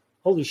hope now.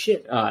 Holy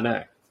shit! Oh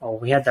no. Oh,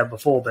 we had that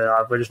before,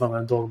 but we're just not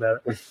going to talk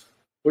about it.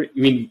 What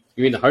you mean?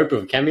 You mean the hope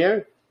of a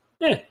cameo?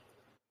 Yeah.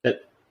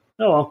 That.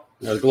 Oh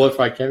well. A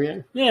glorified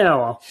cameo. Yeah. Oh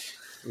well.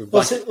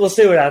 We'll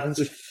see what happens.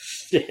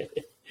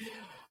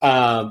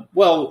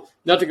 Well,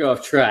 not to go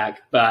off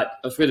track, but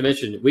I was going to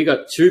mention we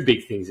got 2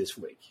 big things this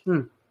week.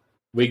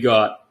 We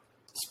got,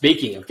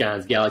 speaking of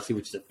Guardians of the Galaxy,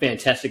 which is a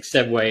fantastic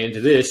segue into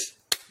this,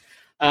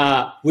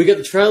 we got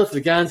the trailer for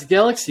the Guardians of the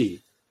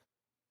Galaxy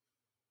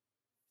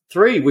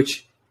 3,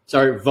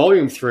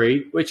 Volume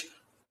 3, which,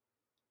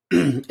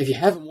 if you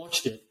haven't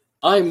watched it,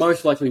 I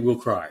most likely will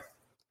cry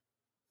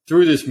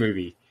through this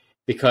movie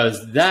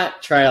because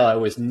that trailer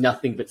was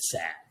nothing but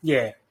sad.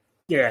 Yeah.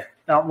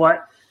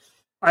 What?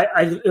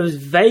 It was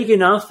vague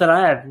enough that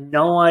I have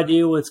no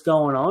idea what's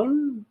going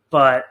on,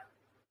 but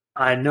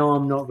I know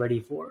I'm not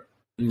ready for it.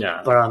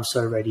 No. But I'm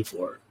so ready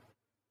for it.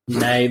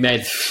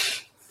 Mate.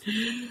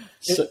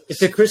 If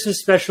the Christmas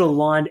special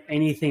lined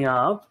anything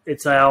up,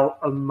 it's how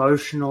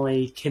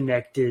emotionally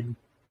connected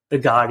the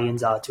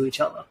Guardians are to each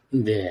other.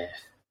 Yeah.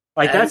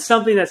 That's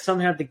something that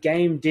somehow the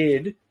game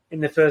did in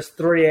the first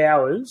 3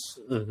 hours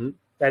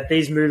that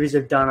these movies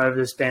have done over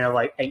the span of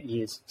 8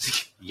 years.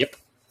 Yep.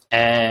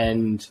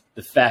 And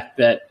the fact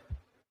that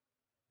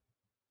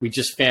we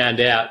just found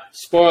out,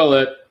 spoil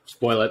it,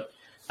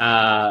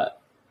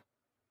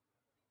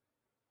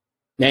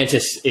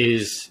 Mantis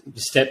is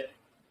the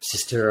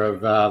stepsister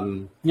of...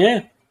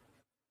 Yeah.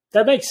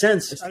 That makes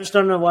sense. I just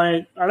don't know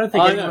why. I don't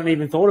think anyone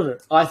even thought of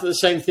it. I thought the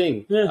same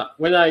thing. Yeah.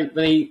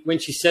 When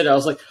she said it, I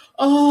was like,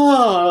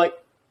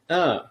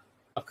 of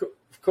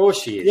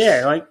course she is.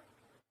 Yeah,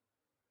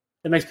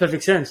 that makes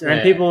perfect sense. And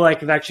then people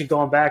have actually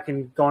gone back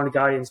and gone to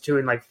Guardians 2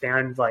 and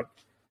found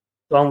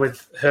one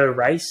with her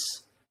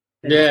race.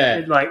 And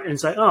and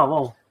it's like, oh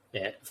well.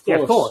 Yeah,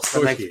 of course.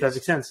 That makes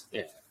perfect sense.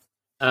 Yeah.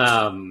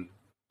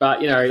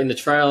 But in the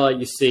trailer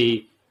you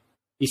see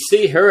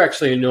her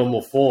actually in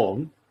normal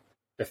form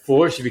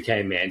before she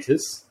became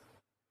Mantis.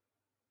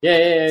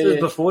 Yeah. So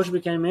before she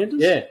became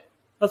Mantis? Yeah.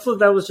 I thought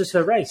that was just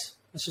her race.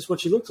 That's just what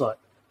she looks like.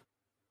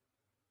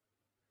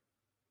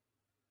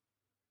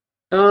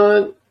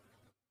 Oh,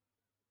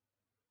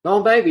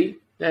 maybe.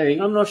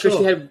 I'm not sure.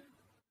 She had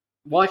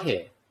white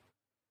hair.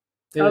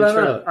 I don't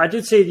know. I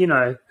did see,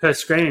 her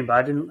screaming, but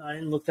I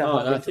didn't look that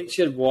much. I think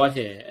she had white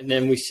hair. And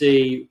then we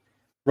see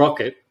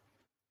Rocket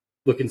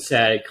looking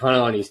sad, kind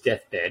of on his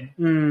deathbed.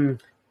 And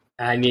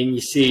then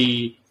you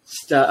see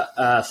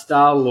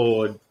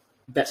Star-Lord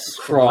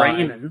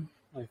screaming.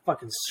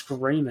 Fucking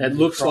screaming. It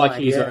looks like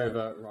he's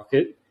over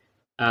Rocket.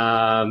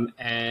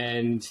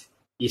 And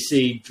you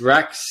see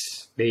Drax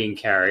being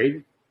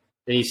carried.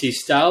 Then you see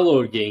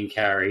Star-Lord getting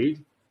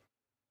carried.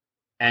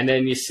 And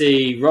then you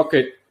see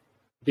Rocket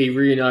be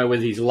reunited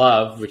with his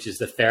love, which is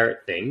the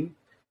ferret thing,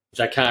 which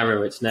I can't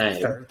remember its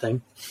name. Ferret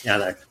thing. Yeah, I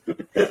know.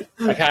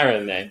 I can't remember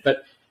the name.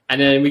 And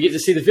then we get to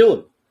see the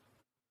villain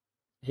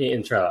here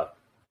in the trailer.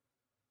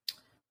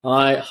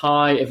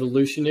 High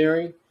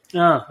Evolutionary.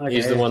 Oh, okay.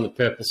 He's the one in the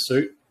purple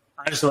suit.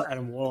 I just saw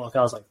Adam Warlock.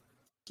 I was like...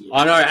 Yeah.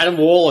 I know, Adam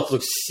Warlock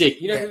looks sick.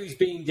 You know who he's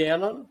being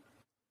down on?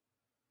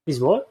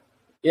 He's what?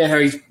 Yeah, how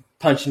he's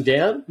punching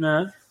down?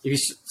 No. If you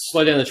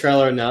slow down the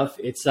trailer enough,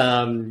 it's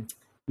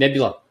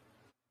Nebula.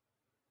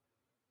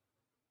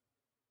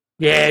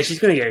 Yeah, she's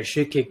going to get her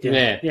shit kicked in.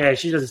 Yeah.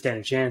 She doesn't stand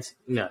a chance.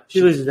 No.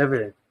 She loses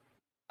everything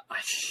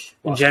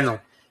in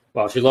general.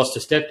 Well, she lost her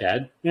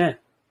stepdad. Yeah.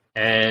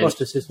 And Lost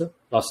her sister.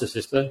 lost her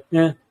sister.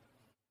 Yeah.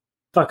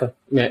 Fuck her.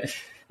 Yeah.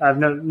 I have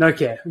no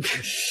care.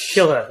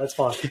 Kill her. That's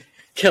fine.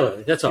 Kill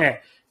her. That's all. Yeah.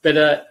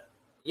 But,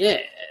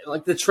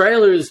 like the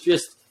trailer is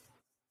just...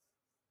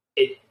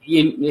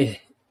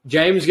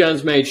 James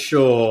Gunn's made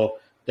sure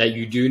that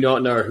you do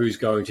not know who's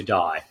going to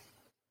die.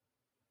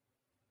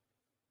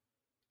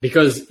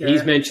 Because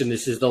he's mentioned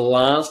this is the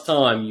last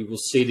time you will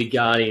see the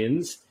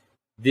Guardians,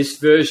 this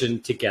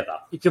version, together.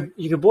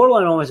 You could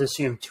borderline almost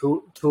assume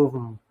two of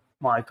them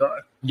might go.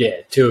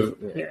 Yeah, two of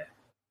them. Yeah.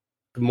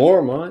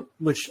 Gamora might.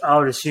 Which I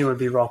would assume would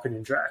be Rocket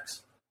and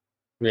Drax.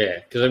 Yeah,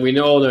 because we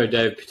all know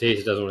Dave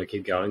Bautista doesn't want to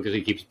keep going because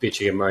he keeps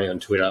bitching and moaning on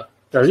Twitter.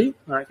 Does he?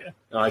 Okay.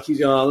 Like he's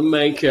going, the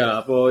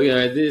makeup, or,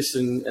 this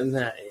and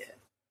that.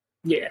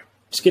 Yeah.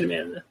 Just get him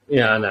out of there.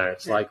 Yeah, I know.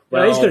 It's like,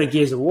 well, he's got a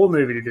Gears of War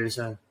movie to do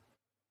soon.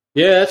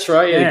 Yeah, that's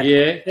right.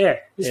 Yeah. Yeah,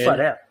 he's flat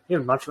out. He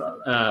would much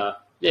rather that.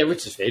 Yeah,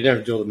 which is fair. You don't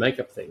have to do all the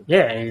makeup thing.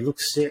 Yeah, and he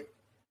looks sick.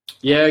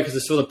 Yeah, because I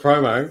saw the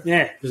promo.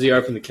 Yeah. Because he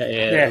opened the case.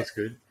 Yeah, that looks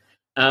good.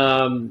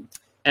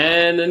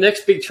 And the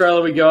next big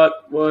trailer we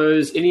got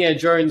was Indiana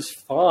Jones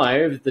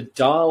 5, The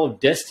Dial of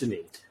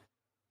Destiny.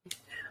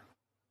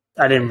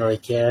 I didn't really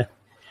care.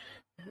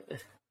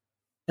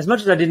 As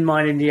much as I didn't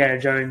mind Indiana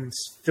Jones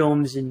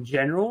films in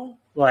general,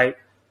 like,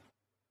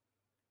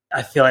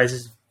 I feel like this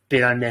is a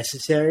bit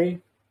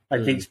unnecessary.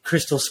 I think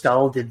Crystal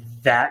Skull did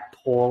that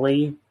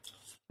poorly.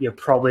 You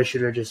probably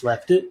should have just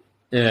left it.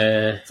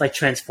 Yeah. It's like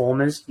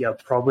Transformers. You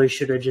probably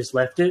should have just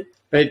left it.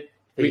 But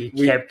you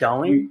kept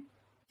going.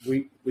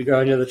 We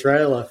go into the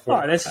trailer.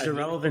 This is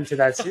irrelevant to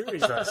that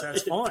series, though, so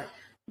that's fine.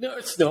 No,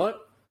 it's not.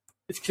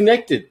 It's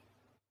connected.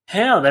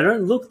 How? They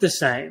don't look the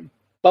same.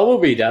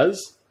 Bumblebee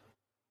does.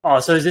 Oh,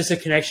 so is this a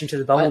connection to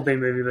the Bumblebee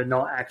movie, but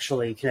not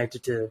actually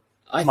connected to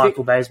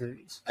Michael Bay's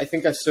movies? I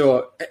think I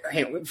saw...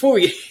 Hang on, before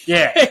we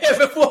get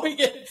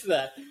into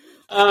that.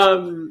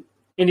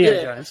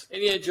 Indiana Jones.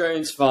 Indiana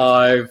Jones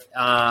 5.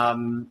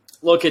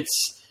 Look,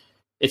 it's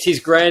his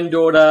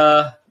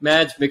granddaughter.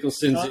 Mads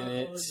Mikkelsen's in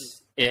it.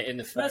 Yeah, in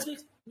the film.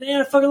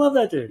 Man, I fucking love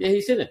that dude. Yeah,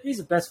 he's in it. He's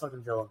the best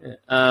fucking villain.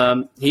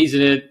 Yeah. He's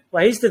in it.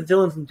 Well, he's the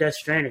villain from Death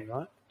Stranding,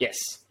 right? Yes.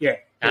 Yeah.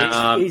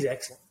 He's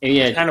excellent.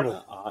 Yeah.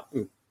 Hannibal.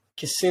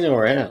 Casino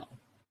Royale.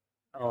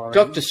 Oh,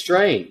 Doctor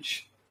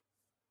Strange.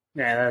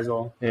 Yeah, that is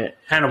all. Yeah.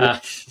 Hannibal.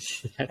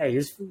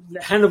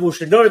 Hannibal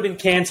should not have been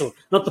cancelled.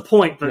 Not the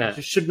point, but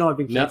it should not have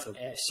been cancelled.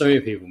 No, so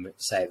many people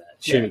say that.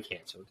 It shouldn't be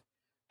cancelled.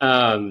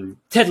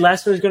 Ted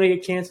Lasso is going to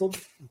get cancelled.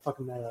 I'm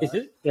fucking mad at that. Is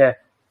it? Yeah.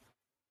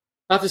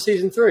 After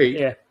season 3?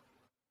 Yeah.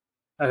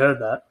 I heard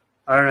that.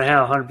 I don't know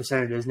how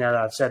 100% it is now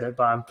that I've said it,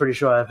 but I'm pretty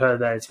sure I've heard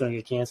that it's going to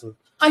get cancelled.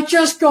 I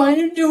just got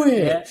into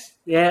it.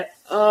 Yeah.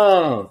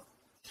 Oh.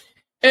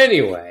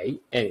 Anyway.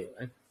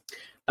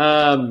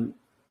 So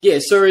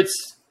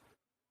it's...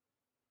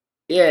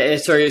 Yeah,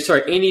 sorry.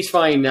 Indy's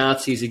fighting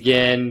Nazis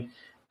again.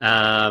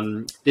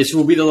 This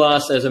will be the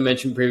last, as I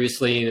mentioned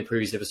previously in the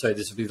previous episode,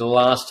 this will be the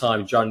last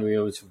time John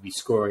Williams will be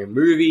scoring a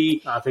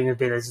movie. I think it'll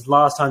be the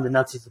last time the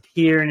Nazis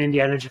appear in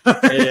Indiana Jones.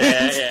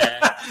 Yeah.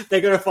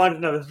 They're going to find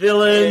another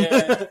villain.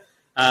 Yeah.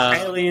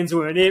 Aliens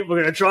weren't it.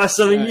 We're going to try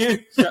something new.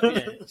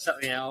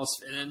 Something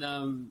else. And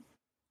then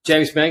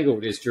James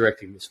Mangold is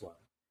directing this one,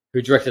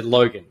 who directed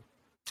Logan.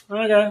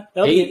 Okay.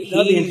 That'll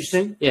be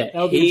interesting.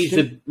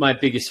 Yeah, my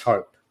biggest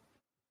hope.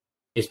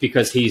 It's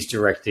because he's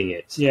directing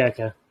it. Yeah,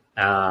 okay.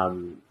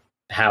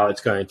 How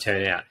it's going to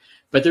turn out.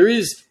 But there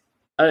is,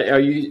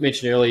 you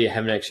mentioned earlier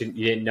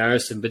you didn't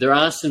notice them, but there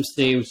are some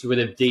themes where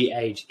they've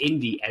de-aged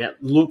Indy, and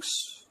it looks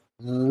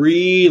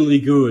really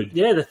good.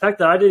 Yeah, the fact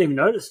that I didn't even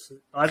notice.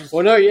 I just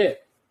thought it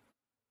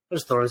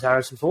was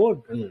Harrison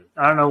Ford.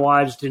 I don't know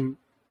why I just didn't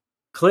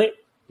click.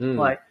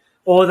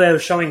 Or they were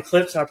showing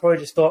clips, and I probably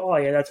just thought, oh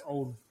yeah, that's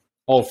old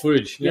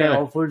footage. Yeah,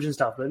 old footage and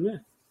stuff, but yeah.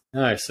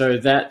 No, so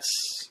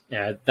that's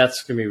going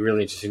to be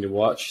really interesting to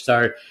watch.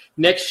 So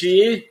next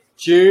year,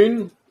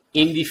 June,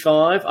 Indy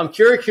 5. I'm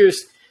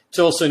curious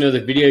to also know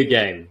the video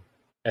game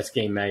that's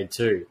getting made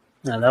too.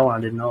 No, that one I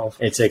didn't know of.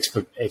 It's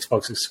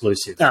Xbox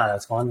exclusive. No,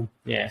 that's fine.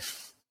 Yeah.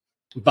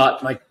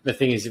 But the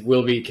thing is, it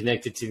will be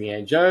connected to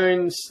Indiana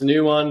Jones, the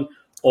new one,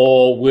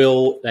 or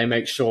will they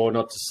make sure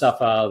not to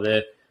suffer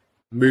the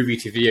movie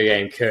to video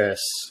game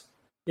curse?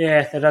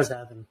 Yeah, that does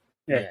happen.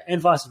 Yeah.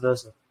 And vice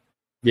versa.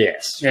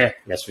 Yes. Yeah.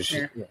 That's for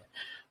sure. Yeah.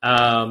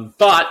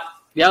 But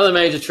the other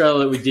major trailer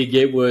that we did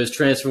get was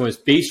Transformers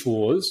Beast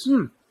Wars,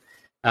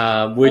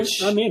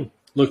 which I'm in.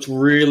 Looked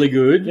really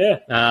good.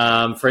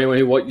 Yeah. For anyone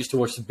who used to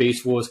watch the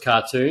Beast Wars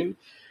cartoon.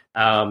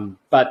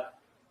 But,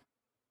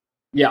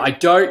 yeah, I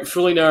don't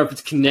fully know if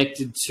it's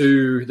connected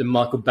to the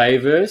Michael Bay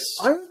verse.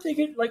 I don't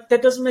think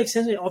that doesn't make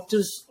sense.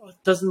 Optus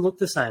doesn't look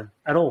the same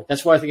at all.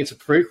 That's why I think it's a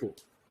prequel.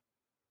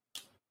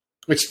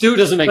 Which still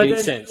doesn't make any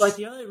sense. Like,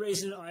 the only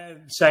reason I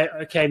say,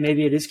 okay,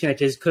 maybe it is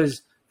connected is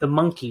because the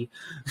monkey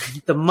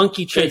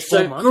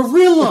transformer. It's a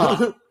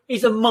gorilla.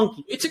 He's a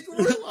monkey. It's a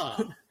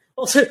gorilla.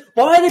 Also,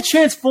 why are the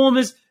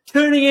Transformers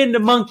turning into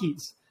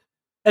monkeys?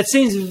 It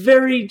seems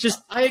very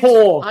just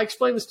poor. I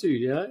explained this to you,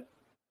 you know?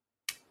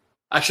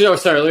 Actually, no,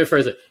 sorry, let me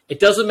rephrase it. It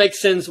doesn't make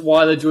sense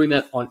why they're doing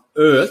that on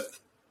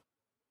Earth,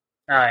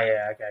 Oh,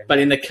 yeah, okay. but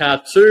in the Yeah, you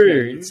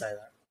cartoon, did say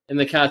that. in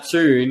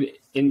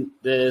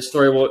the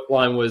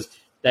storyline was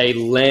they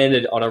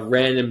landed on a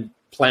random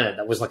planet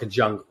that was like a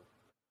jungle.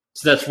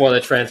 So that's why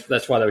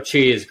that's why they were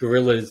cheetahs,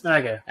 gorillas,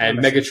 Okay. and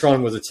that makes sense.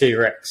 Megatron was a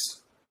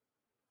T-Rex.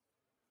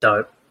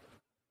 Dope.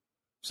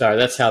 So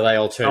that's how they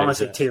all I turned want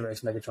to into say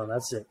T-Rex Megatron.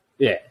 That's it.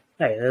 Yeah.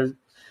 Hey,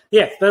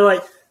 they're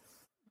like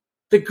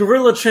the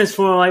gorilla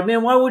transformer. Like,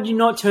 man, why would you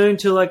not turn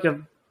to like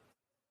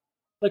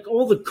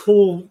all the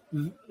cool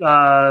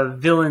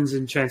villains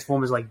in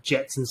Transformers, like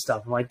jets and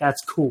stuff? I'm like,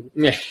 that's cool.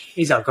 Yeah.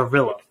 He's a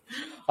gorilla.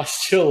 I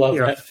still love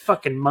You're a that.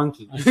 fucking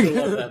monkey. I still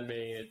love that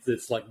meme.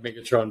 It's like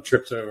Megatron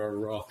trips over a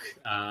rock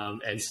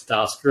and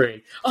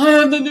Starscream. I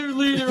am the new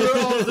leader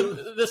of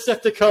the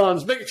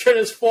Decepticons. Megatron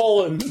has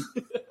fallen.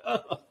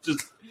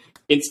 Just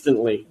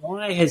instantly.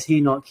 Why has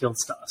he not killed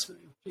Starscream?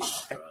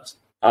 Jesus Christ.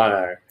 I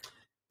know.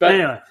 But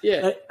Anyway,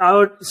 yeah.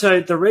 so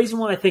the reason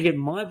why I think it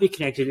might be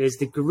connected is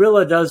the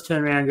gorilla does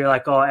turn around and go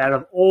like, "Oh, out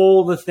of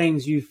all the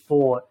things you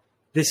fought,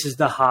 this is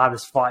the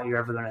hardest fight you're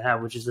ever going to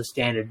have," which is the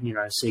standard,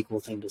 sequel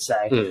thing to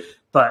say.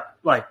 But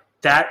like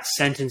that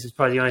sentence is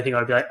probably the only thing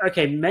I'd be like,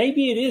 okay,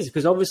 maybe it is,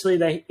 because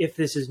obviously if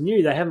this is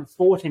new, they haven't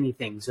fought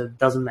anything, so it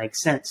doesn't make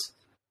sense.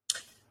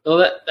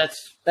 Well,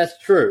 that's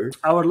true.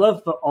 I would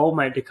love for Old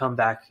Mate to come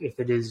back if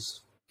it is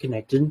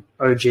connected.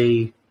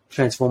 OG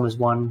Transformers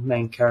 1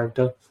 main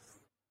character.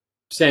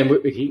 Sam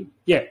Witwicky.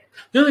 Yeah.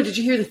 No, did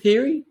you hear the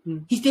theory?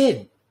 He's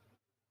dead.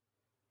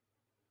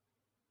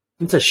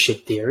 It's a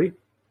shit theory.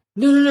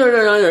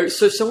 No.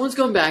 So someone's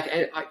gone back,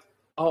 and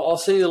I'll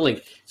send you the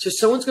link. So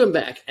someone's gone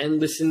back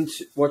and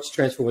watched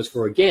Transformers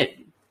 4 again.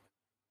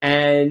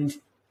 And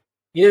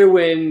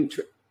when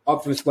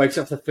Optimus wakes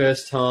up the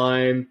first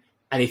time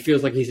and he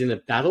feels like he's in a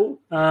battle,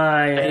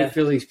 and he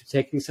feels like he's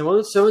protecting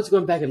someone, someone's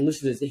gone back and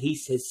listened to it, he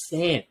says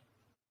Sam.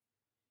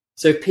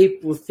 So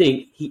people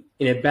think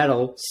in a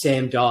battle,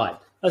 Sam died.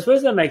 I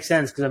suppose that makes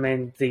sense, because,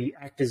 the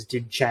actors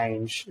did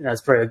change. And that's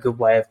probably a good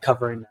way of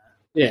covering that.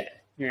 Yeah.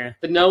 Yeah.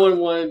 But no one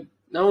wanted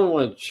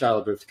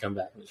Shia LaBeouf to come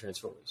back in the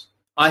Transformers.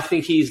 I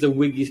think he's the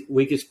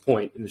weakest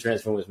point in the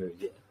Transformers movie.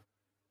 Yeah.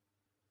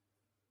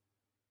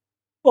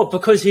 Well,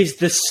 because he's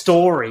the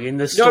story, and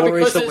the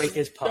story is the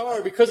weakest part.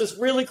 No, because it's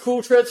really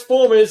cool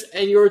Transformers,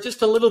 and you're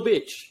just a little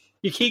bitch.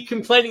 You keep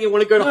complaining and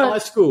want to go to high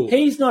school.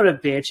 He's not a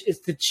bitch.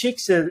 It's the chick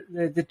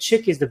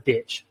is the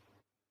bitch.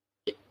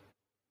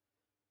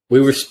 We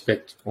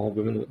respect all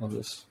women on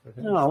this.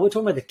 Okay? No, we're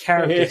talking about the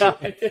characters.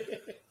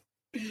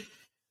 Yeah.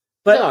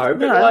 But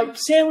No,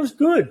 Sam was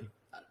good.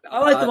 I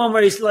like the one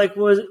where he's like,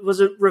 was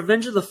it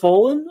Revenge of the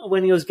Fallen,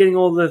 when he was getting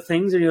all the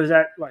things and he was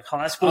at like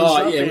high school and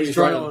stuff? Yeah, and he was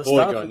drawing all the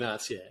stuff. Going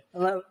nuts, yeah.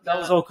 And that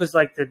was all because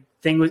like the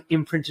thing was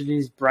imprinted in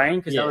his brain,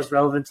 because that was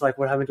relevant to like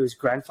what happened to his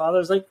grandfather. I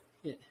was like,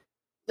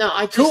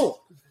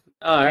 cool.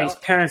 And his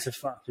parents are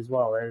fucked as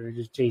well. They're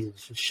just,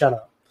 Jesus, just shut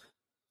up.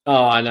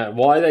 Oh, I know.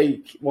 Why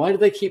do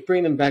they keep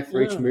bringing them back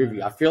for each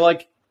movie? I feel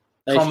like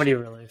comedy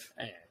relief.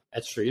 Yeah,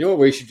 that's true. You know what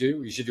we should do?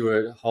 We should do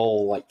a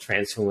whole like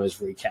Transformers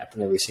recap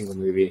in every single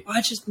movie.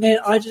 I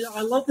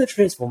love the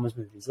Transformers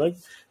movies. Like,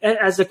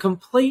 as a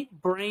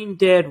complete brain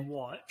dead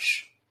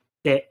watch,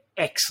 they're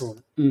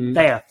excellent. Mm.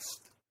 They are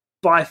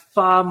by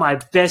far my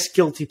best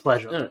guilty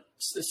pleasure. No,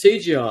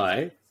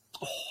 CGI,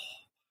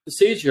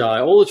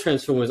 all the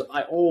Transformers,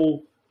 I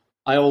all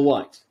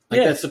liked.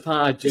 Like that's the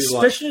part I do like.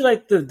 Especially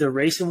like the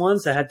recent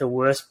ones that had the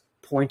worst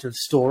point of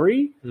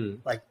story,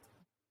 like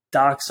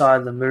Dark Side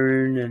of the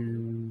Moon,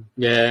 and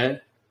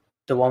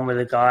the one with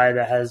the guy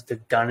that has the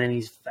gun in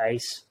his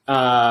face.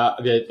 I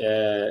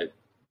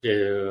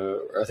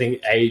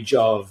think Age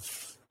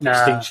of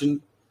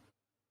Extinction.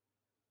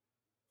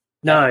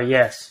 No,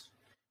 yes.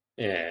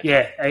 Yeah.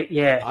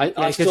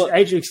 Because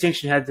Age of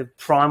Extinction had the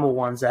primal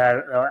ones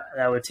that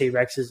were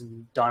T-Rexes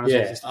and dinosaurs.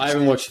 Yeah, and stuff. I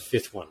haven't watched the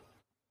fifth one.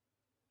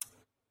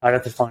 I'd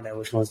have to find out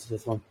which one's the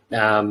fifth one.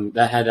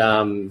 That had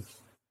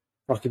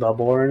Rocky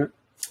Balboa in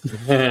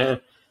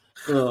it.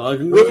 I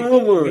can go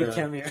one more Good round.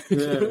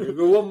 cameo.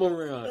 Go one more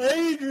round.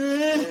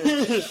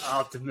 Adrian!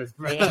 Optimus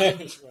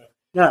Prime.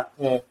 No.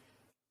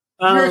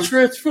 You're a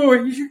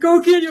Transformer. You should go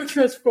get your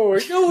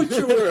Transformer. Know what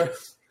you're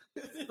worth.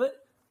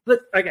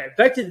 But okay,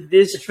 back to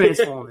this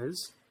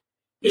Transformers.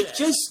 It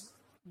just,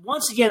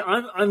 once again,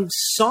 I'm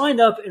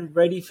signed up and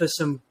ready for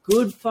some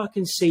good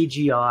fucking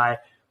CGI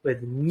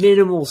with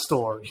minimal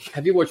story.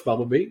 Have you watched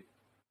Bumblebee?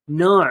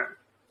 No.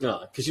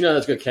 No, because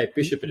that's got Kate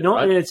Bishop in it, Not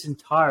right? in its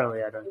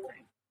entirely, I don't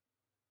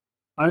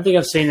think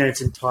I've seen it in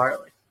its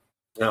entirely.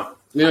 No.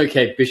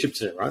 Kate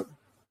Bishop's in it, right?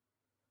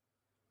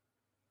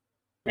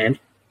 And?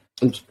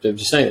 I'm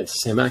just saying it's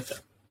the same actor.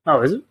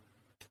 Oh, is it?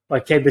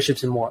 Like Kate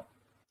Bishop's in what?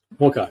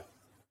 Hawkeye.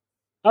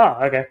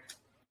 Oh, okay.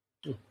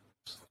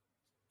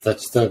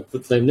 That's the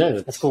same name.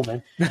 That's cool,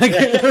 man. But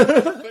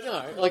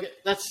no,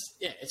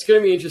 it's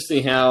going to be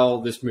interesting how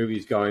this movie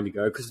is going to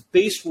go, because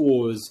Beast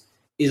Wars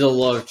is a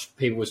lot of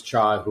people's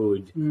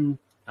childhood. Mm.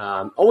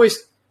 Always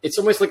it's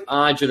almost like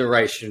our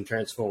generation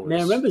Transformers.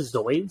 Man, remember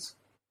Zoids?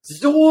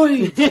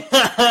 Zoid!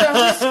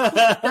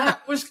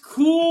 that was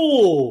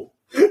cool!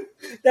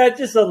 That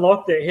just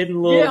unlocked a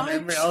hidden little Yeah,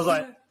 memory. I was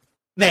like,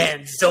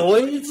 man,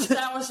 Zoids?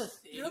 that was a thing.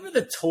 You remember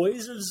the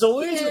toys of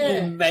Zoids when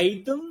Yeah. we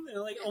made them?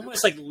 They're like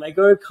almost like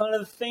Lego kind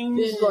of things.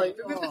 Yeah, Like,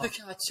 remember oh, the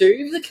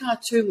cartoon? The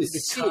cartoon was the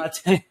sick.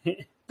 cartoon.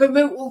 But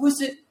remember, what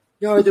was it?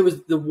 No, there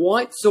was the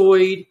White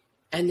Zoid,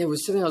 and there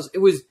was something else. It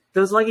was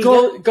There was like a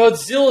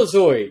Godzilla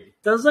Zoid.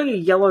 there was like a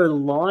yellow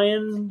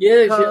lion.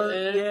 Yeah, colour-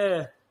 yeah.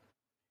 yeah.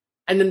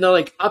 And then they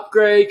like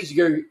upgrade because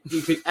you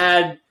could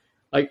add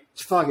like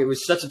fuck. It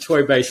was such a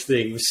toy based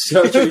thing. It was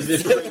so easy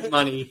to make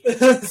money.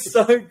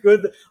 So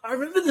good. I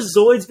remember the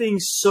Zoids being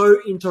so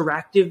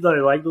interactive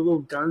though, like the little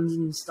guns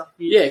and stuff.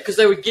 Yeah, because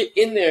they would get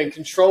in there and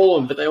control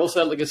them, but they also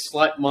had like a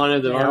slight mind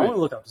of their Yeah, I want own.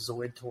 to look up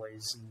Zoid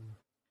toys and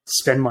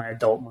spend my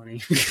adult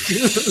money.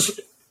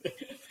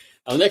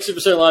 Our next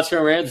episode of Lights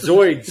Go Around,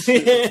 Zoids.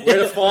 Where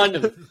to find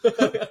them?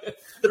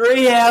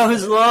 3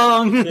 hours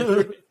long.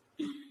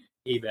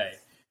 eBay.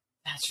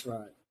 That's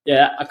right.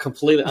 Yeah, I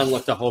completely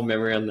unlocked the whole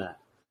memory on that.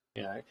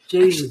 You know,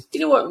 Jesus. you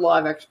know what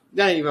live action?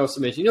 Don't even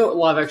also mention. You know what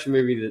live action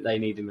movie that they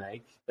need to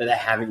make that they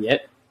haven't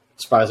yet?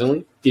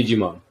 Surprisingly,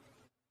 Digimon.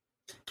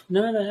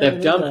 No, they They've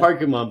haven't done either.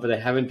 Pokemon, but they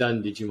haven't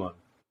done Digimon.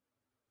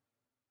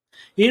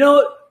 You know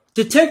what?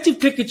 Detective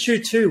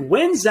Pikachu 2,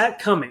 when's that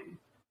coming?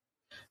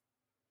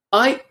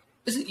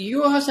 Is it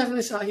you I was having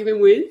this argument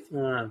with?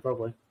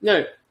 Probably.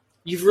 No,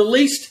 you've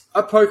released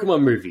a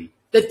Pokemon movie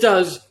that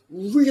does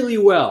really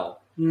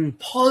well. Mm.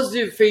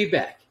 Positive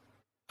feedback.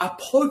 A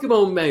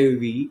Pokemon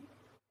movie.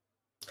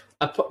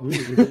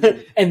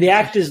 And the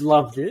actors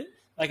loved it.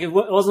 Like, it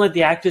wasn't like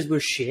the actors were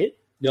shit.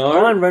 No.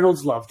 Ryan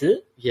Reynolds loved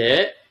it.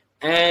 Yeah.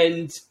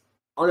 And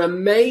on a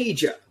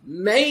major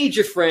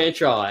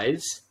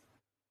franchise,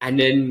 and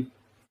then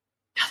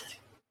nothing.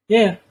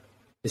 Yeah.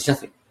 There's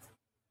nothing.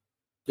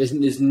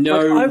 There's no.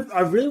 Like, I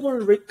really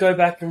want to go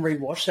back and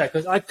rewatch that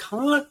because I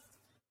can't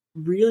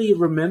really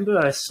remember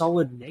a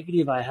solid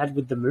negative I had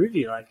with the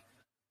movie. Like,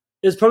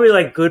 it was probably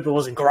like good, but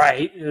wasn't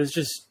great. It was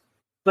just,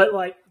 but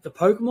like the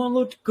Pokemon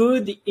looked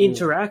good, the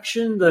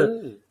interaction,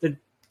 the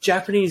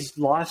Japanese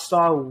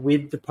lifestyle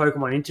with the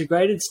Pokemon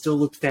integrated still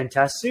looked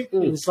fantastic.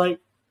 Mm. It's like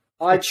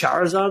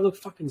Charizard looked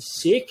fucking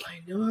sick.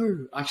 I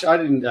know. Actually, I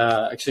didn't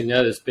actually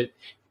know this, but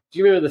do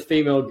you remember the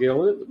female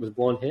girl in it with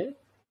blonde hair?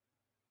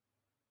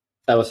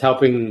 That was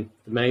helping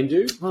the main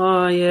dude?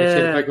 Oh And she had a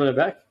yeah, Pokemon on her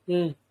back?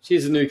 yeah.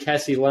 She's the new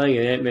Cassie Lang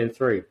in Ant-Man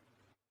 3.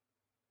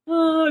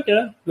 Oh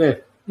okay. Yeah.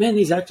 Man,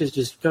 these actors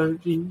just go.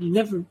 You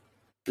never.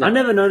 No. I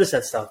never noticed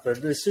that stuff, but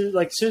as soon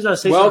as I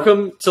see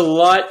Welcome to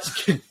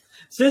Lights. as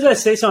soon as I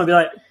see someone,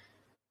 I'll be like,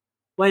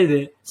 "Wait a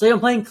minute!" It's like I'm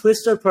playing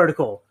Callisto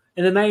Protocol,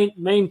 and the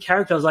main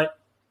character, I was like,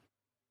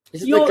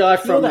 Is it You're- the guy you're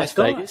from that Las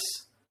guy. Vegas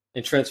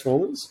in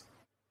Transformers? Is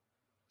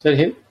that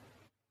him?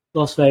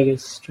 "Las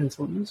Vegas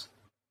Transformers."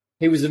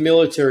 He was a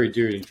military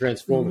dude in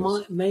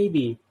Transformers.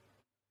 Maybe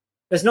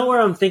that's not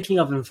where I'm thinking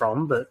of him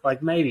from, but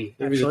like maybe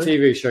It was a actually.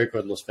 TV show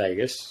called Las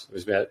Vegas. It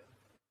was about,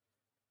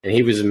 and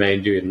he was the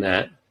main dude in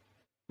that.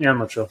 Yeah, I'm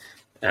not sure.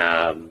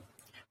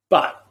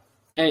 But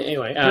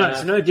anyway,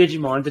 So no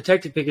Digimon,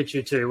 Detective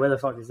Pikachu 2. Where the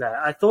fuck is that?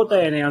 I thought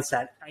they announced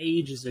that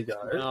ages ago.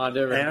 no, I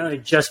don't And I only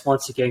just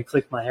once again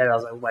clicked my head. I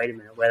was like, wait a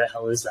minute, where the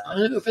hell is that? I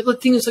don't know, but the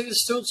thing is, like,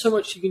 there's still so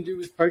much you can do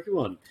with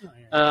Pokemon.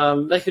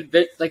 Oh, yeah.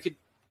 They could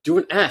do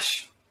an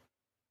Ash.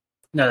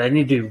 No, they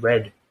need to do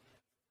Red.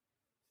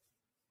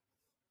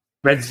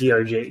 Red's the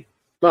OG.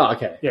 Oh,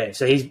 okay. Yeah,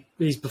 so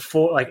he's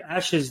before, like,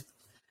 Ash is...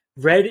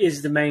 Red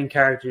is the main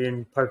character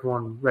in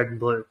Pokemon Red and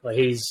Blue. Like,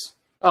 he's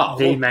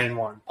the main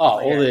one. Oh,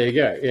 yeah. well, there you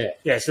go. Yeah.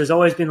 Yeah, so there's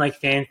always been, like,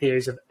 fan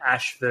theories of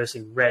Ash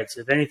versus Red.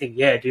 So if anything,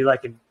 yeah, do,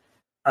 like,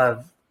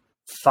 a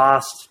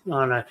fast... I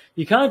don't know.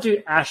 You can't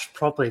do Ash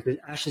properly because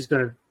Ash is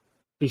going to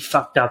be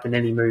fucked up in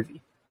any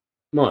movie.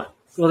 Mine.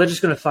 Well, they're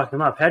just going to fuck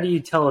him up. How do you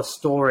tell a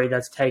story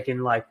that's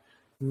taken, like,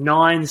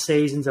 9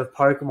 seasons of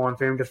Pokemon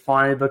for him to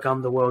finally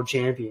become the world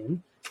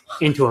champion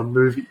into a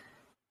movie?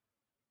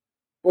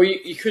 Well,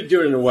 you could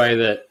do it in a way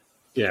that,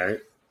 you know,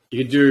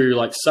 you could do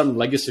like some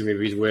legacy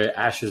movies where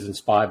Ash is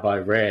inspired by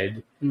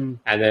Red, and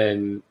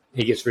then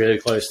he gets really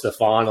close to the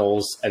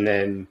finals, and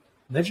then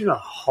Imagine a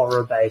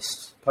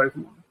horror-based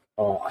Pokemon.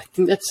 I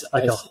think that's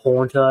Like a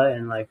Haunter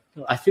and, like...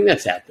 I think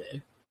that's out there.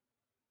 It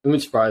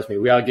wouldn't surprise me.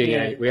 We are getting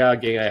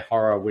Yeah. a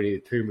horror Winnie the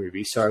Pooh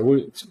movie, so it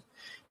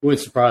wouldn't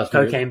surprise me.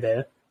 Cocaine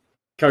Bear.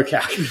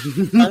 Cocaine.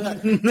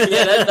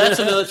 Yeah, that's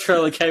another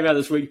trailer that came out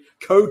this week.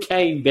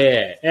 Cocaine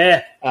Bear.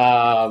 Yeah.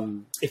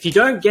 If you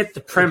don't get the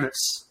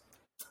premise,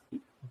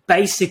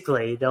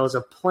 basically there was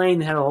a plane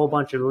that had a whole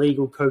bunch of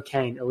illegal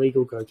cocaine. Dropped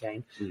out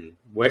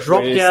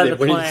of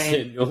the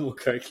plane. Normal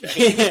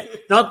cocaine.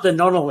 Not the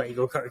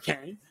non-illegal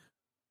cocaine.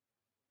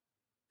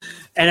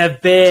 And a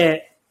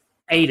bear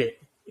ate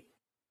it.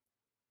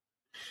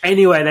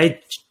 Anyway,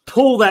 they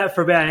pull that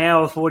for about an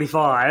hour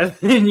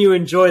 45, and you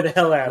enjoy the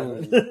hell out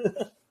of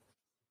it.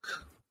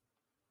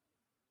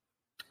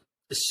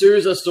 As soon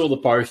as I saw the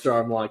poster,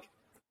 I'm like,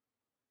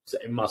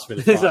 it must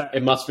have been a Friday,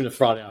 it must have been a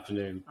Friday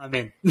afternoon. I'm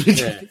in.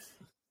 Yeah.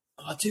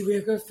 oh, dude, we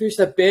gotta finish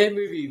that bear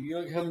movie. You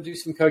want to come and do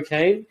some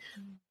cocaine?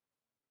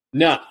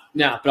 No,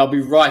 but I'll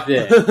be right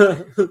there.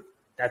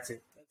 That's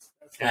it.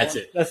 That's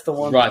it. That's the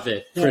one. Right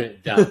there.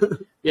 Print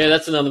done. Yeah,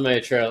 that's another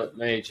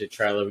major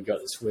trailer we got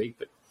this week.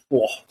 But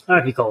whoa. I don't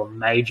know if you call it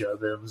major,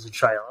 but it was a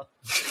trailer.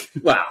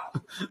 Wow.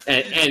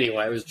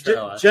 Anyway, it was a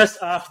trailer.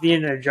 Just after the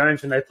Indiana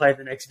Jones when they played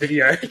the next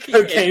video,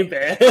 Cocaine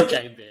Bear.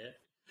 Cocaine Bear.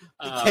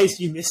 In case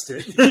you missed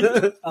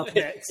it. Up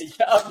next.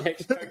 Yeah, up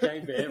next,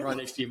 Cocaine Bear, right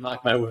next to you,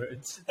 mark my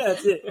words.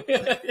 That's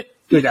it.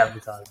 Good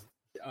advertising.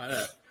 I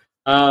know.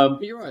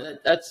 But you're right.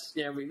 That's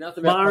nothing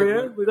about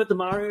Mario. Pokemon. We got the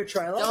Mario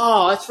trailer.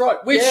 Oh, that's right.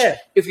 Which,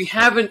 if you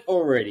haven't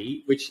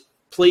already, which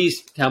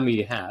please tell me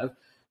you have,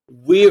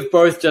 we have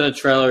both done a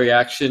trailer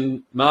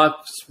reaction.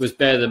 Mark's was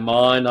better than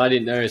mine. I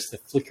didn't notice the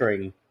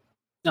flickering.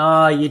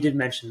 Oh, you did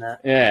mention that.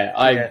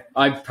 Yeah,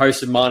 I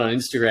posted mine on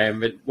Instagram,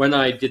 but when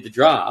I did the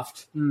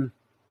draft,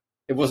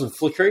 it wasn't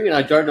flickering, and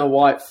I don't know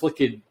why it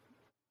flickered.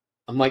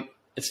 I'm like,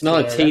 it's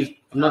not a TV.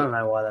 I don't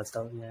know why that's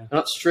done. Yeah, I'm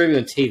not streaming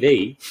on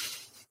TV.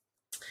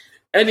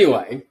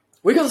 Anyway,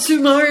 we got the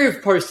Super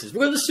Mario posters. We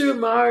got the Super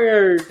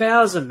Mario.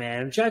 Bowser,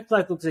 man. Jack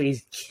Black looks like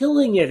he's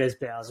killing it as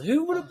Bowser.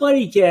 Who would have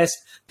bloody guessed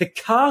the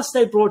cast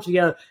they brought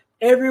together?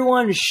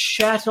 Everyone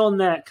shat on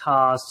that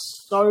cast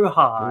so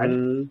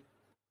hard.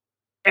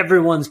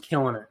 Everyone's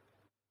killing it.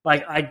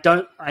 Like, I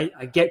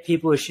get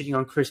people are shitting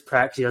on Chris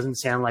Pratt because he doesn't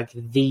sound like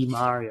the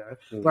Mario.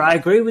 But I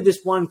agree with this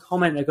one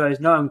comment that goes,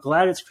 no, I'm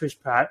glad it's Chris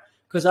Pratt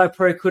because I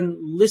probably couldn't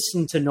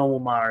listen to normal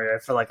Mario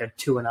for like a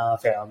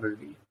 2.5 hour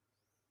movie.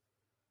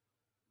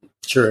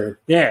 True.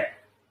 Yeah.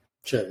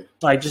 True.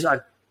 Like, I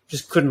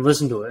just couldn't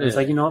listen to it. It's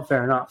like, you know what?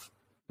 Fair enough.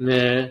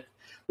 Yeah.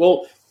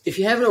 Well, if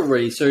you haven't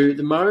already, so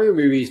the Mario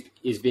movie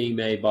is being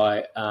made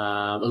by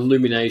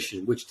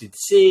Illumination, which did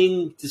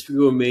Sing,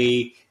 Despicable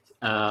Me,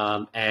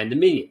 and the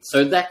Minions.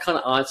 So that kind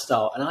of art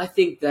style. And I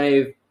think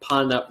they've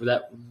partnered up with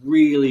that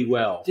really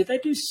well. Did they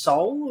do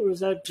Soul, or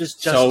is that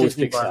just Soul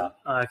Disney? Pixar.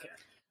 Oh, okay.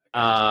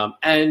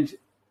 And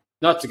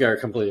not to go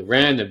completely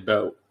random,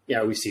 but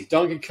we see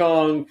Donkey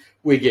Kong,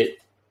 we get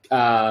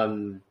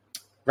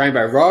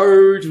Rainbow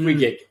Road, we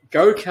get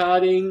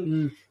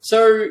go-karting.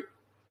 So it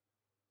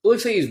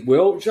looks like he's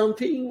world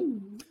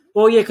jumping.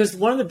 Well, yeah, because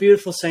one of the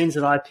beautiful scenes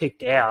that I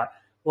picked out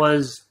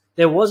was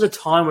there was a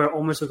time where it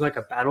almost looked like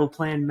a battle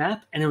plan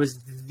map, and it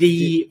was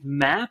the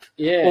map.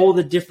 Yeah. All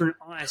the different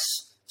ice,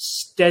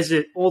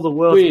 desert, all the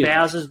worlds,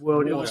 Bowser's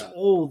world, it was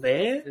all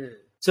there. Yeah.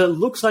 So it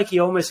looks like he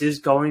almost is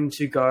going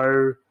to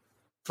go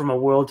from a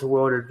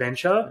world-to-world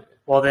adventure,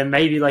 while then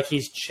maybe like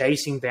he's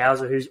chasing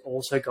Bowser, who's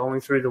also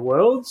going through the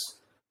worlds.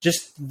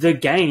 Just the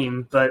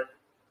game, but...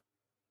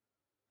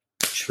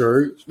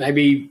 True.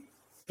 Maybe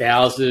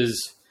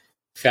Bowser's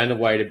found a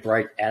way to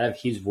break out of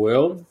his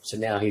world, so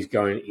now he's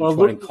going each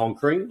one and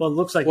conquering. Well, it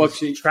looks like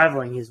he's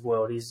traveling his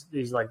world.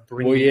 He's like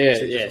bringing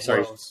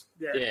worlds.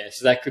 Yeah,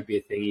 so that could be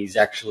a thing. He's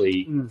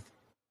actually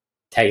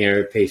taking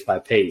it piece by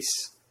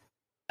piece.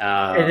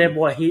 And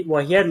then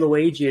he had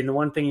Luigi, and the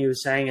one thing he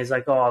was saying is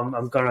like, "Oh,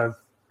 I'm gonna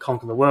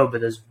conquer the world,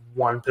 but there's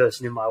one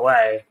person in my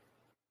way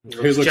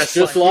who looks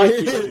just like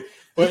you."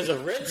 Wears a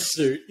red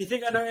suit. You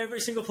think I know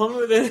every single plumber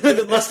with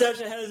the mustache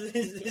that has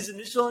his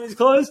initial on his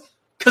clothes?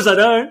 Because I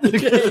don't.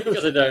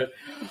 Because I don't.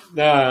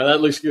 No,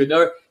 that looks good.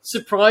 No,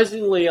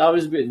 surprisingly, I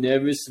was a bit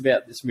nervous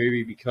about this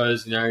movie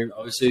because,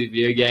 obviously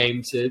video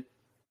game to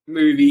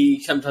movie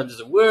sometimes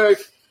doesn't work.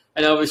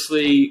 And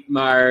obviously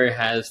Mario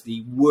has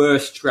the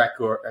worst track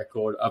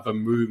record of a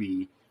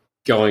movie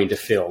going to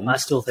film. I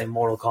still think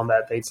Mortal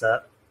Kombat beats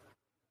that.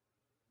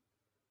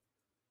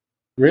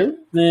 Really?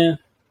 Yeah.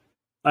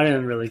 I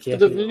didn't really care.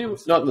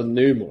 Not the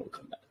new Mortal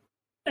Kombat.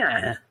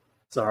 Nah,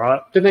 it's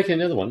alright. They're making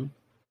another one.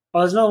 Oh,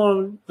 there's no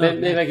one. They're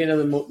making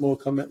another Mortal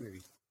Kombat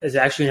movie. Does it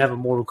actually have a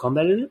Mortal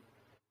Kombat in it?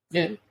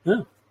 Yeah.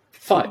 No.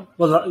 Fight.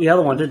 Well, the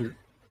other one didn't.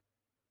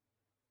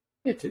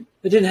 Yeah, it did.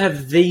 It didn't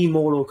have the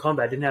Mortal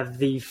Kombat. It didn't have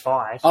the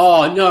fight.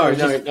 Oh, no.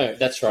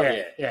 That's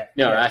right. Yeah.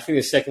 No, I think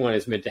the second one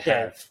is meant to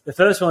have. The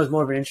first one was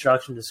more of an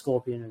introduction to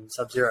Scorpion and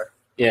Sub-Zero.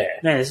 Yeah.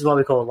 Man, this is why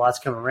we call it Lights,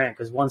 Camera, Rant,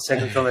 because 1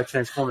 second we're talking about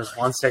Transformers,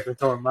 1 second we're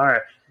talking about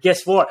Mario.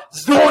 Guess what?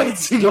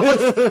 Zoids!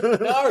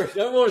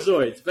 No more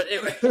Zoids. But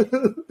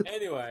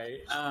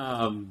anyway,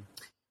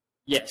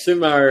 Super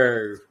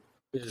Mario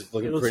is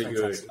looking pretty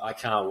fantastic. good. I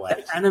can't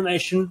wait. The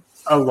animation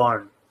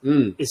alone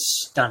is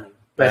stunning.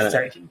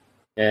 Breathtaking.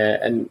 Yeah,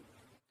 and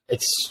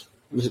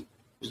was it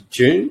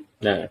June?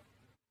 No.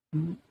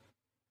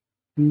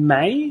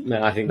 May?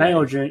 No, I think May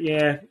or June.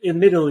 Yeah, in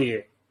middle of the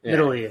year. Yeah.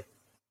 Middle of the year.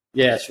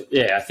 Yeah,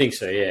 I think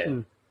so, yeah.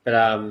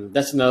 But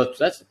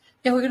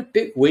we got a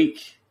big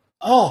week.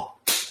 Oh!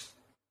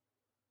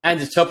 And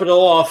to top it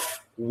all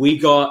off, we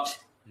got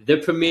the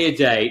premiere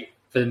date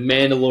for The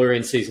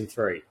Mandalorian Season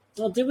 3.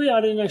 Oh, did we?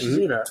 I didn't actually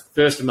see that.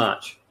 1st of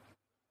March.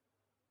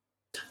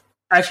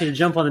 Actually, to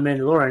jump on The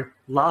Mandalorian,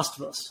 Last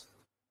of Us.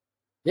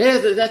 Yeah,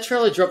 that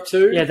trailer dropped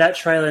too. Yeah, that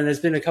trailer, and there's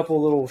been a couple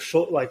of little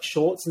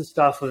shorts and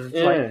stuff of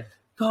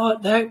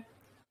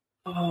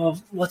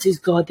what's his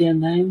goddamn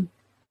name?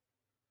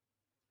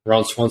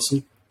 Ron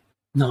Swanson.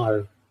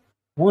 No.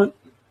 What?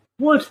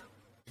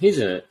 He's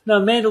in it. No,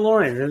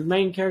 Mandalorian. The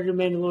main character of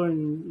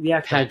Mandalorian, the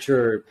actor.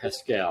 Pedro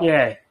Pascal.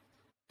 Yeah.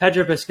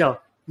 Pedro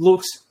Pascal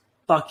looks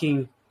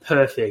fucking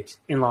perfect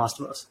in Last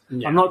of Us.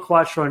 Yeah. I'm not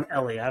quite sure on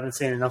Ellie. I haven't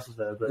seen enough of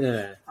her, but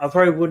Yeah. I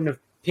probably wouldn't have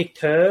picked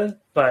her,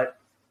 but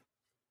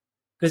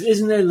because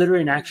isn't there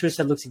literally an actress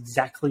that looks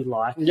exactly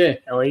like Yeah.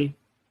 Ellie?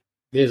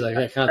 There's like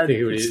I can't think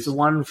who it It's is. the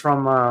one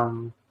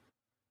from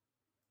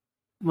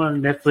one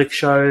of the Netflix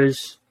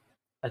shows.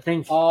 I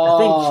think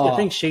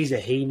she's a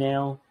he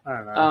now. I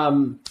don't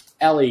know.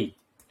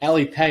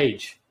 Ellie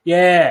Page.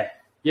 Yeah.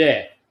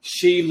 Yeah.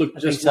 She looked I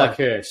just think so. like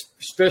her,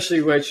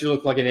 especially where she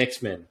looked like an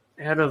X-Men.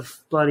 Out of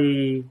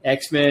bloody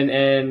X-Men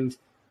and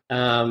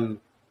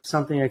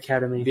something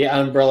Academy. the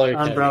Umbrella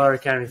Academy. Umbrella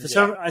Academy. For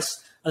some, I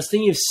was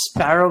thinking of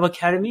Sparrow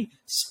Academy.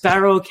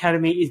 Sparrow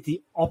Academy is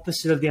the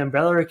opposite of the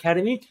Umbrella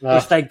Academy,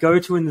 which they go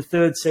to in the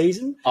third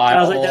season. And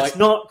I was like, that's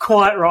not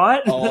quite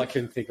right. All I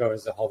can think of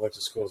is a whole bunch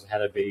of schools that had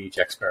to be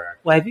Jack Sparrow.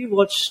 Well, have you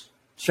watched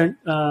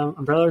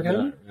Umbrella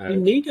Academy? No. You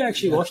need to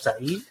actually watch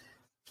that.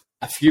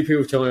 A few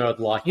people told me I'd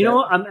like it. You know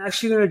what? I'm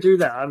actually going to do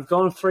that. I've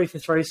gone 3 for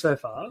 3 so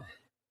far.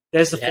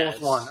 There's the Yes.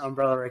 fourth one,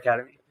 Umbrella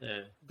Academy.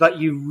 Yeah. But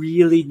you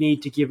really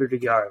need to give it a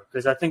go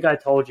because I think I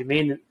told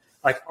you,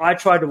 I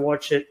tried to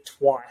watch it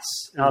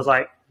twice and I was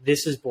like,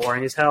 this is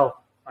boring as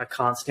hell. I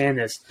can't stand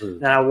this.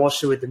 Then I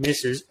watched it with the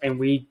missus and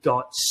we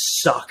got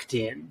sucked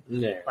in.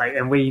 Yeah.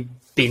 And we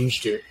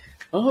binged it.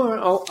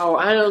 Oh, I'll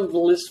add on the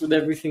list with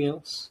everything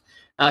else.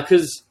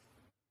 Because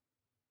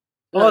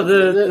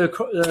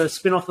the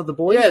spin-off of The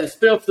Boys? yeah, the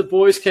spin-off of The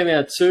Boys came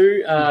out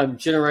too.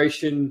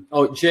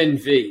 Gen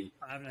V.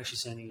 I haven't actually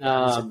seen it.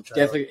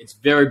 Definitely, it's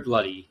very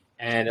bloody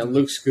and it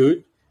looks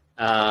good.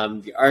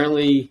 The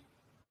only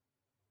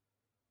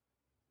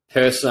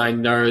person I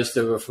noticed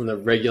that were from the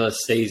regular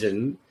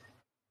season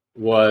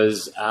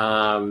was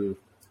Wasn't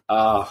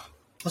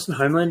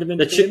Homelander meant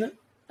the to be in it?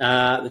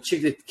 the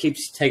chick that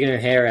keeps taking her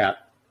hair out.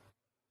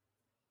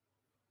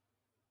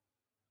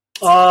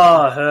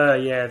 Oh, her,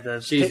 yeah.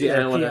 She's the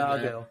only one PR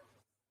that- girl.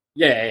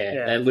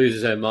 Yeah, that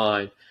loses her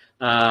mind.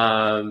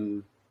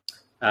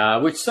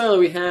 Which suddenly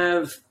we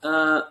have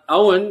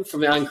Owen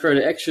from the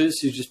Uncredited Extras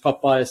who just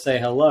popped by to say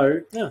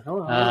hello. Yeah,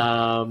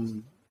 hello.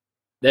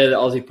 They're the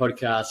Aussie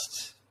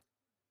podcast.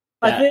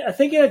 I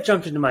think I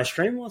jumped into my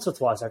stream once or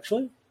twice,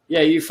 actually.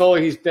 Yeah, you follow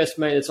his best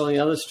mate that's on the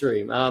other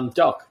stream,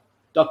 Doc.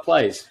 Doc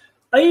Plays.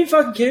 Are you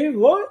fucking kidding me?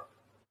 What?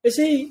 Is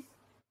he...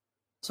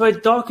 So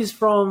wait, Doc is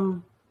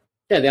from...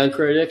 Yeah, the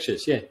Uncredited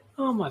Extras, yeah.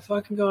 Oh my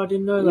fucking god, I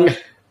didn't know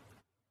that.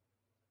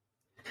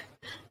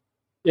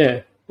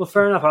 Yeah. Well,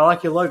 fair enough. I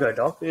like your logo,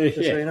 Doc. Just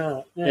so Yeah. you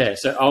know. Yeah,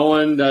 so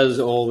Owen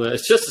does all the...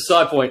 It's just a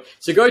side point.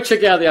 So go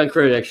check out the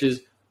Uncredited Extras.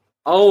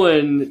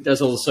 Owen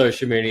does all the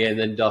social media, and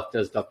then Doc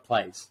does Doc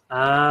Plays.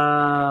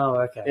 Oh,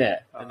 okay. Yeah,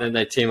 and then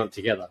they team up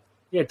together.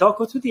 Yeah, Doc,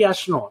 what's with the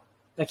astronaut?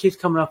 That keeps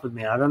coming up with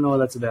me. I don't know what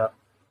that's about.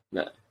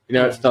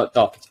 No, it's not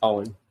Doc, it's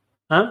Owen.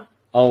 Huh?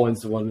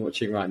 Owen's the one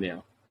watching right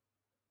now.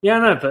 Yeah, I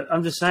know, but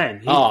I'm just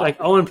saying.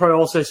 Owen probably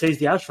also sees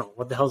the astronaut.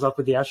 What the hell's up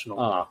with the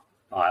astronaut?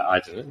 I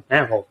don't know.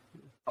 Yeah, well,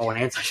 Owen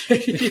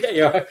answers.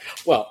 Yeah.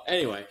 Well,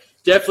 anyway,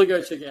 definitely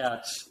go check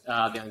out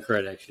the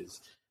Uncredited Extras.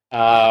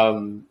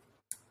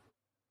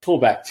 Pull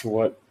back to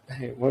what?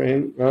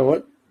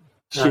 No,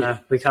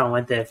 we kind of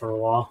went there for a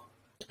while.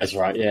 That's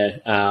right. Yeah.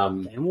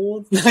 Game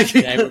Awards?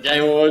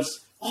 Game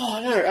Awards.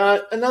 Oh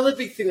no! Another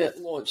big thing that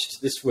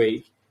launched this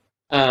week,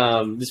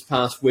 this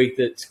past week,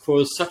 that's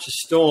caused such a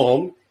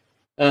storm.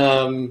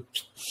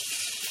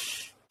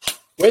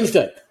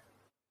 Wednesday.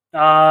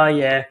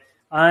 Yeah.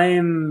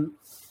 I'm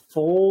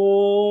 4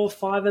 or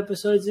 5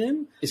 episodes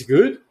in. Is it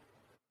good?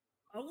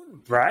 I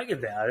wouldn't brag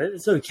about it.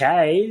 It's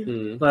okay,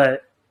 Mm.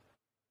 but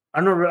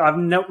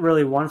I'm not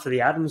really one for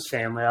the Addams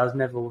Family. I've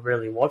never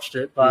really watched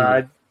it,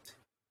 but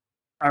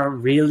I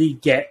don't really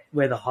get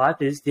where the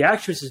hype is. The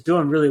actress is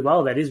doing really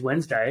well. That is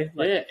Wednesday.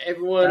 Yeah,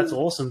 everyone. That's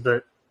awesome,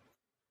 but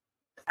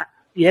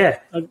yeah,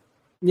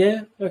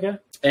 okay.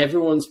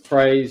 Everyone's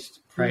praised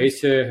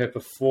her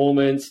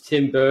performance,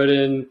 Tim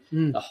Burton,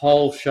 the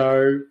whole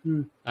show.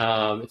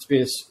 It's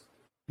been a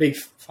big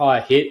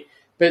fire hit.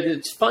 But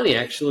it's funny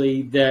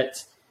actually that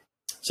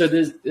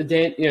there's the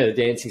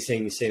dancing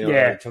scene you see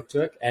on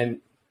TikTok and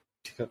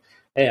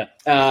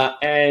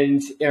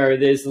and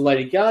there's the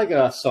Lady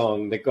Gaga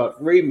song that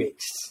got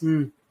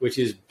remixed, which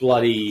is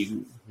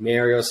Bloody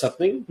Mary or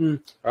something,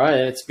 right?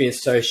 And it's been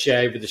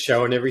associated with the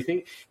show and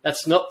everything.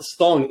 That's not the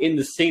song in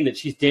the scene that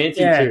she's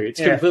dancing to. It's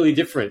completely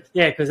different.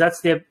 Yeah, because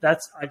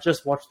that's I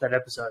just watched that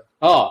episode.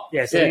 Oh,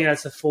 yeah, so I think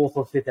that's the 4th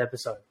or 5th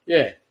episode.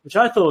 Yeah, which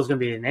I thought was going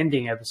to be an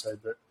ending episode,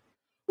 but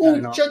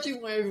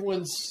judging by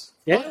everyone's,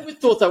 I would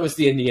thought that was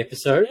the ending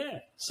episode. Yeah,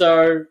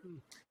 so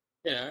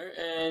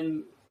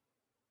and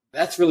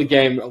that's really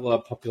gained a lot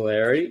of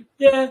popularity.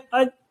 Yeah,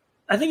 I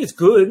think it's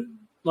good.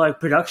 Like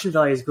production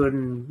value is good,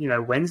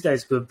 and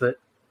Wednesday's good, but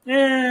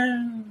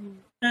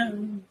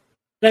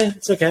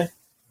it's okay.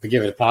 We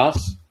give it a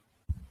pass.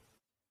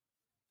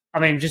 I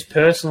mean, just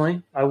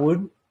personally, I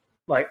would.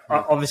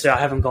 Obviously, I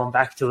haven't gone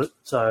back to it,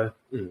 so.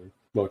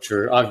 Well,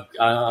 true. I've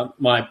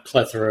my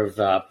plethora of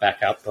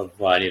backup of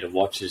what I need to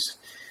watch is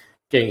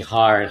getting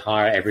higher and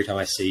higher every time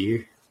I see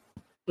you.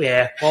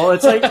 Yeah, well,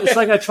 it's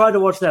like I tried to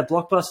watch that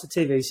Blockbuster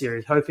TV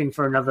series, hoping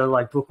for another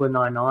like Brooklyn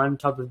Nine-Nine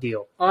type of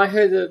deal. I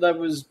heard that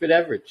was a bit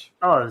average.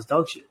 Oh, it was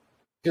dog shit.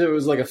 Because it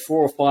was like a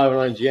 4 or 5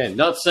 on IGN.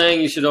 Not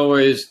saying you should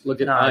always look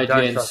at No,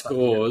 don't IGN trust that.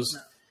 scores.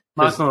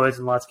 No. Mark my words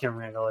and Lights, Camera,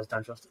 Rant, always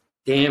don't trust it.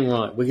 Damn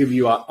right. We give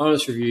you our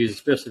honest reviews,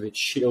 especially if it's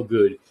shit or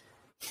good.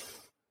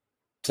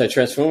 So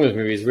Transformers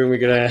movies, when are we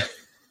going to...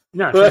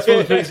 No,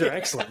 Transformers movies are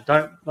excellent.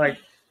 They're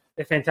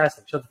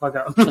fantastic. Shut the fuck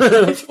up.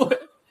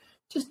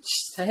 Just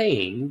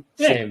saying.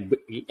 Yeah. Sam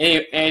Whitney.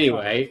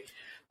 Anyway,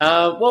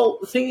 well,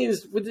 the thing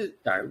is, we've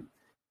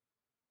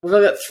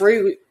got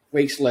 3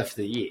 weeks left of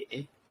the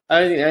year.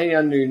 I don't think any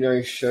other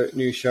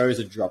new shows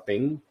are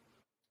dropping,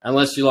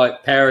 unless you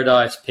like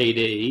Paradise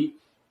PD.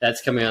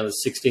 That's coming out on the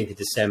 16th of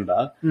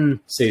December,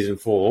 season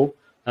 4.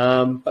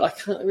 But I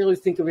can't really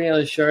think of any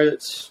other show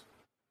that's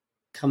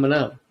coming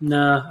up.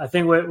 No, I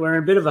think we're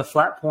in a bit of a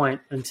flat point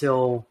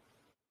until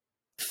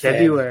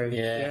February.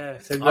 Yeah.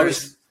 February.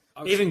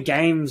 Even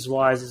games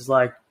wise is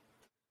like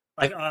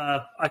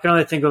I can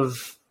only think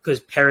of, because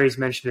Perry's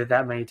mentioned it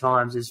that many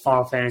times, is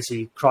Final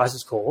Fantasy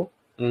Crisis Core.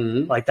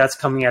 Mm-hmm. Like that's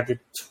coming out the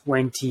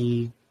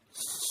 21st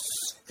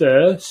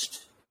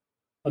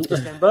of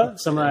December,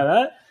 something like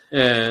that.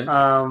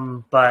 Yeah.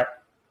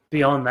 But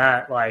beyond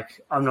that,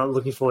 like I'm not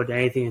looking forward to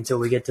anything until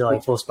we get to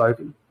like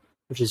Forspoken,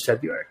 which is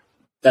February.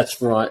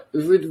 That's right.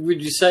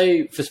 Would you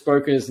say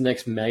Forspoken is the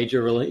next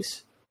major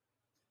release?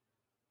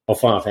 Or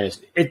Final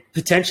Fantasy? It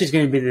potentially is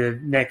going to be the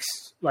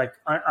next, like,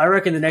 I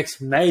reckon the next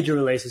major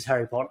release is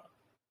Harry Potter.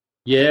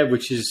 Yeah,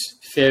 which is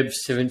Feb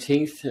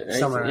 17th.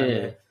 Somewhere around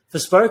there.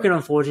 Forspoken,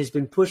 unfortunately, has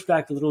been pushed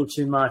back a little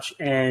too much,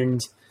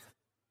 and...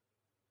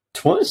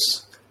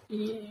 Twice?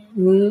 I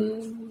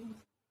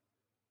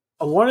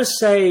want to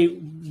say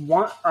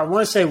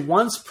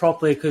once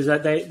properly, because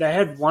they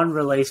had one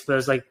release, but it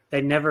was like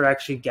they never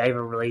actually gave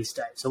a release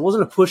date. So it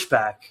wasn't a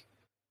pushback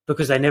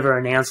because they never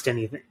announced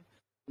anything.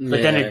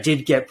 But then it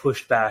did get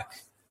pushed back,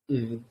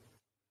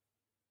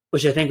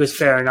 which I think was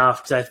fair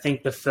enough, because I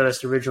think the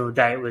first original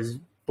date was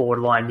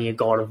borderline near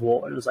God of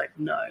War. It was like,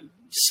 no,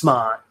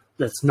 smart,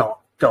 let's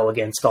not go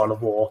against God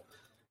of War.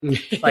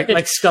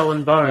 like Skull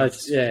and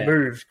Bones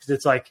moved, because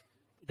it's like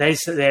they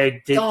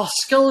did. Oh,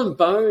 Skull and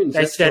Bones.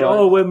 They said, right.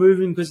 "Oh, we're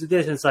moving because of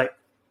this," and it's like,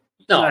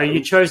 no,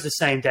 you chose the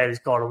same date as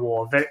God of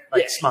War. Very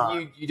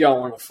smart. You don't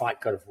want to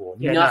fight God of War.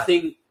 Yeah,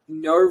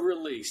 no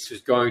release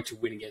was going to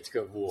win against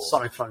God of War.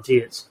 Sonic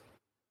Frontiers.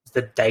 It's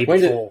the day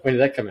before. When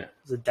did that come out? It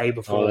was the day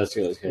before. Oh, that's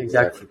good.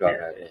 Exactly. I forgot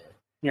about it.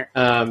 Yeah.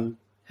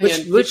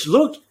 Which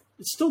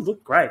still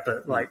looked great,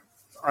 but like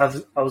I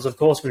was of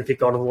course going to pick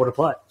God of War to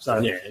play. So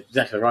yeah,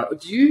 exactly right.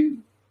 Did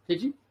you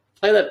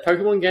play that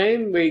Pokemon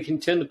game where you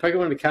can turn the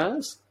Pokemon into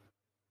cars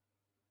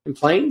and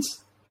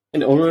planes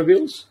and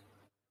automobiles?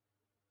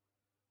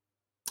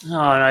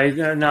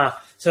 Oh no.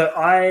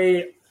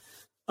 So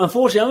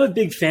unfortunately, I'm a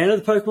big fan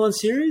of the Pokemon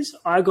series.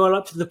 I got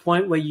up to the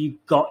point where you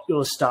got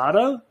your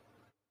starter,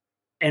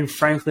 and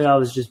frankly, I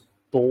was just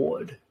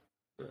bored.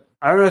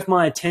 I don't know if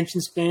my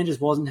attention span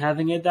just wasn't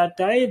having it that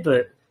day,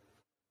 but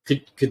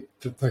could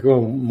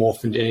Pokemon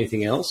morph into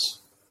anything else?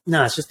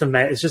 No, it's just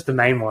the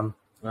main one.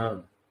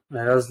 Oh.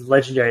 No, that was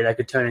legendary. That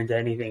could turn into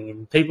anything,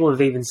 and people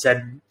have even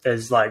said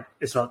there's like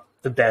it's not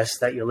the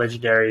best that your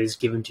legendary is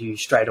given to you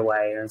straight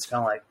away, and it's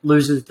kind of like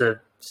loses the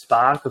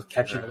spark of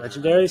catching a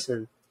legendary.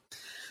 So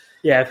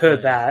yeah, I've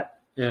heard that.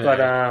 Yeah.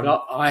 But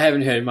I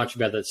haven't heard much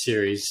about that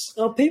series.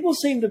 Well, people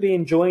seem to be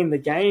enjoying the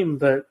game,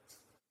 but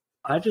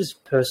I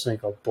just personally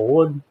got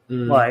bored.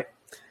 Like,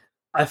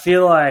 I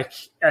feel like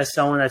as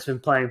someone that's been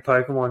playing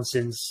Pokemon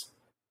since,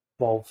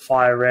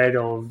 Fire Red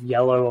or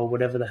Yellow or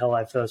whatever the hell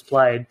I first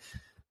played,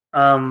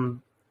 I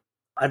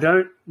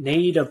don't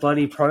need a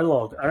bloody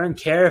prologue. I don't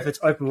care if it's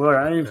open world.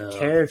 I don't even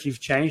care if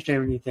you've changed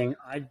anything.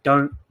 I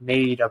don't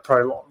need a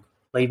prologue.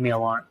 Leave me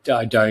alone.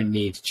 I don't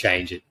need to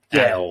change it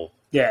at all.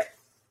 Yeah.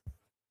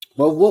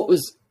 Well, what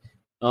was...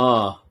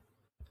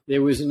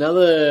 there was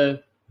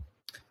another...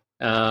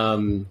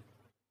 there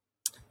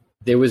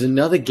was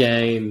another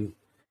game...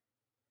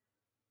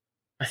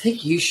 I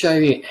think you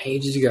showed me it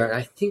ages ago, and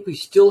I think we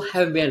still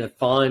haven't been able to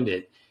find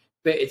it.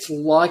 But it's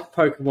like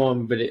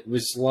Pokemon, but it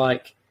was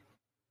like...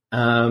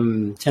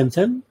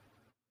 Temtem?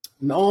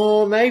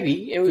 Oh,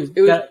 maybe. It was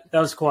that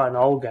was quite an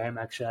old game,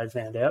 actually, I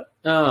found out.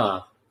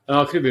 Oh,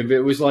 it could have been, but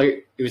it was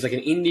like an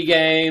indie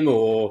game,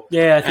 or...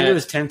 Yeah, I think it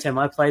was Temtem.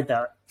 I played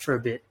that for a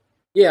bit.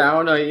 Yeah,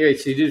 oh no, yeah,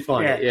 so you did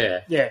find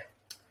it, yeah.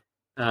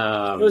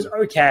 It was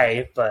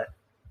okay, but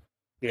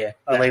yeah,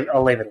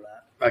 I'll leave it at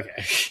that.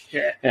 Okay.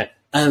 Yeah.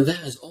 And that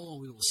is all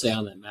we will say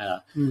on that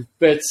matter.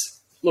 But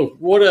look,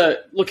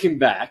 looking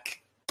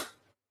back,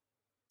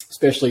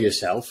 especially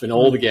yourself and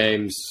all the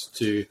games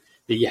that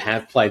you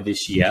have played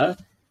this year,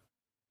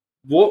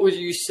 what would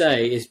you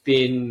say has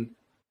been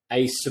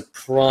a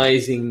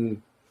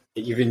surprising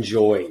that you've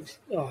enjoyed?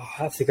 Oh, I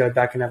have to go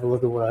back and have a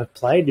look at what I've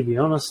played, to be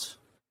honest.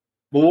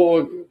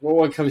 Well,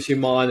 what comes to your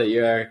mind that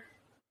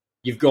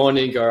you've gone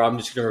in and go, I'm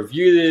just going to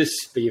review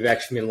this, but you've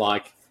actually been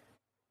like,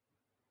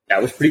 that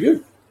was pretty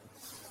good?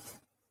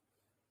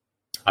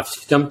 I've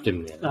stumped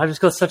him there. I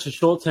just got such a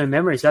short-term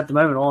memory. So at the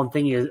moment, all I'm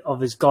thinking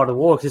of is God of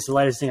War because it's the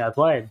latest thing I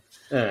played.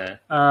 Yeah.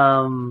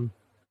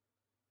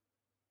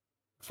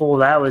 Before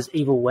that was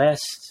Evil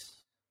West.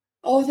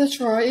 Oh, that's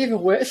right, Evil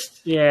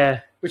West.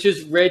 Yeah. Which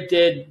is Red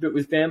Dead, but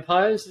with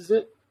vampires, is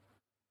it?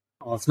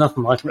 Oh, it's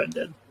nothing like Red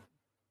Dead.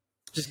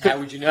 How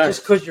would you know?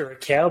 Just because you're a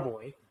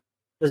cowboy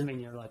doesn't mean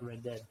you're like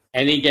Red Dead.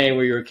 Any game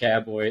where you're a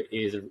cowboy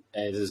is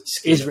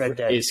Red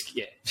Dead.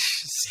 Yeah.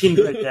 Skin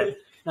Red Dead.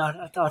 No,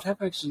 I'd have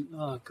to actually.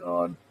 Oh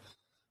God,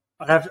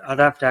 I'd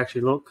have to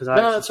actually look because I.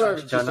 No, that's right.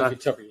 Just off the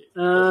top of it.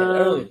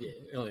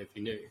 Only if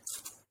you knew.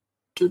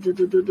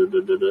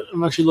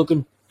 I'm actually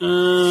looking.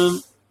 No,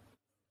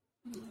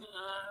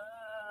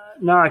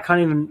 I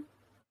can't even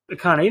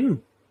think.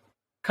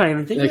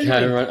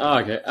 Okay, right. Oh,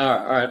 okay.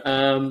 All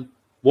right.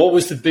 What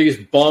was the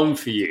biggest bomb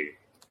for you?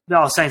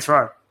 No, Saints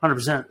Row,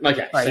 100%.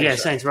 Okay.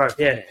 Saints Row.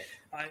 Yeah.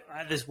 I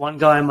had this one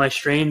guy in my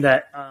stream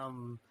that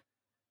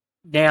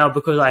now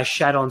because I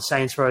shat on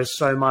Saints Row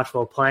so much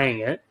while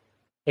playing it,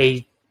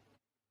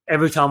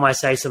 every time I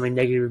say something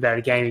negative about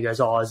a game, he goes,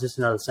 "Oh, is this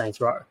another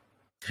Saints Row?"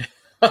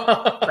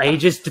 He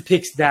just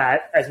depicts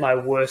that as my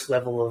worst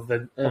level of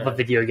a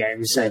video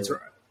game is Saints Row,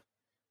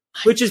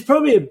 which is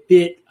probably a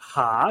bit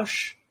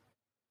harsh,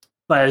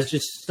 but it's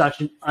just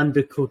such an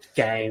undercooked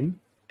game.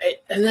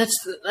 And that's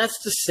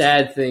the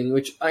sad thing,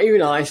 which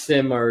even I said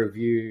in my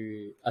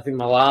review. I think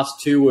my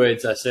last 2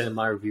 words I said in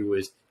my review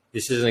was,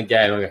 "This isn't a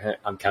game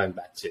I'm coming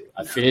back to."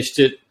 I finished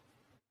it.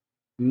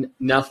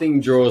 Nothing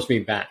draws me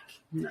back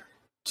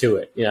to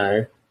it.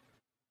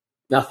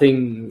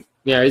 Nothing.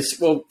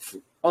 It's on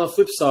the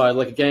flip side,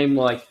 like a game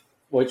like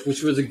which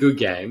was a good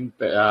game,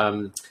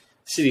 but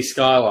City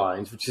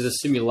Skylines, which is a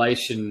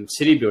simulation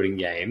city building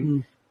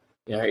game.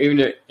 Even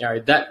though,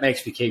 that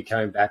makes me keep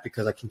coming back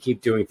because I can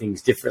keep doing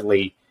things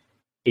differently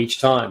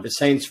each time. But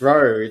Saints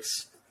Row,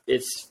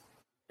 it's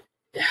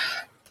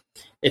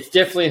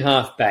definitely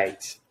half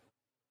baked,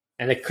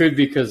 and it could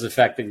be because of the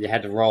fact that you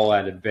had to roll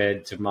out of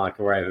bed to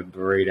microwave a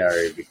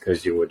burrito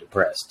because you were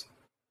depressed.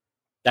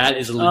 That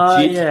is a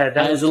legit.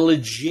 That is a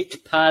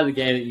legit part of the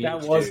game that you.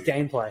 That was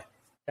gameplay.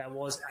 That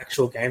was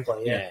actual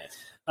gameplay. Yeah.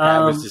 That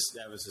was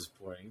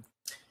disappointing.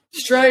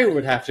 Stray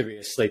would have to be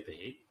a sleeper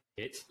hit.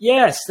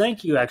 Yes,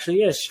 thank you. Actually,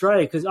 yes,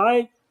 Stray, because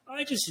I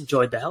just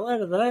enjoyed the hell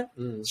out of that.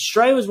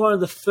 Stray was one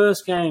of the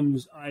first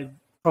games I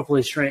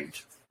properly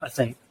streamed. I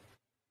think.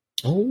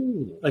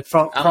 Oh, like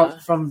from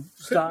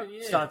start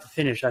to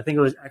finish. I think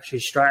it was actually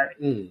Stray,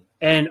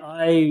 and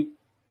I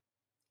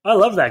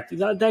love that.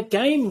 That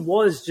game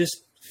was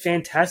just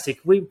fantastic.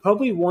 We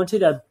probably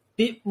wanted a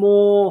bit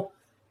more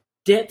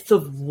depth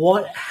of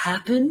what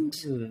happened.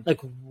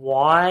 Like,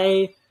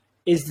 why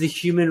is the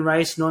human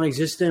race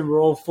non-existent? We're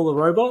all full of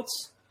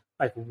robots.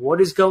 Like, what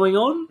is going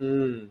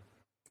on?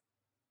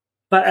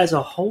 But as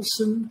a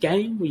wholesome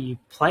game where you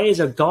play as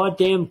a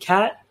goddamn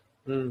cat,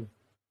 it's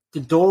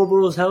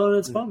adorable as hell and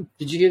it's fun.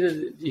 Did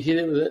you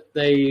hear that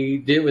they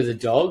did it with a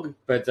dog,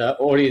 but the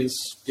audience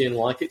didn't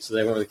like it, so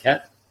they went with a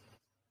cat?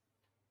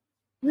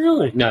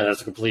 Really? No,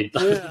 that's a complete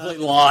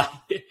lie.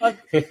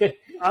 I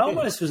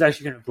almost was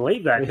actually going to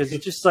believe that because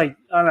it's just like,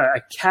 I don't know,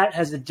 a cat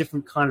has a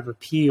different kind of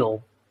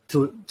appeal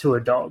to a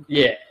dog.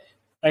 Yeah.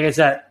 Like it's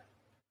that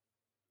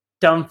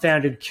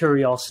dumbfounded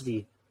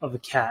curiosity of a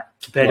cat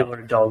compared to what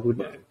a dog would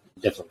do.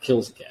 Definitely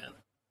kills a cat.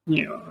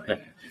 Yeah.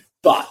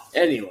 But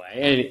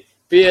anyway,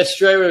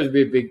 Stray was a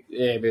bit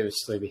of a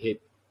sleeper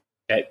hit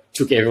that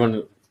took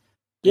everyone.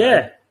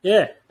 Yeah.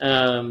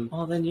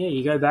 Then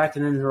you go back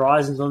and then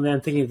Horizon's on there.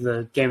 I'm thinking of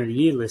the Game of the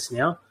Year list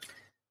now.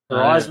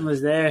 Horizon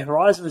was there.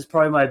 Horizon was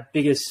probably my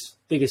biggest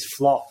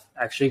flop,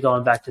 actually,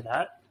 going back to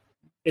that.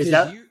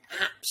 You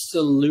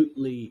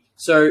absolutely...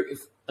 So, if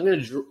I'm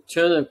going to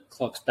turn the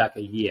clocks back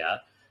a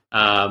year.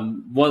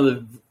 One of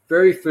the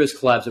very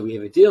first collabs that we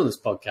ever did on this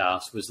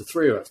podcast was the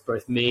three of us,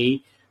 both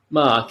me,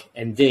 Mark,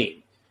 and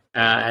Dean.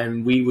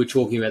 And we were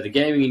talking about the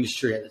gaming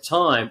industry at the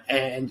time.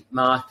 And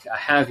Mark, I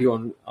have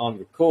you on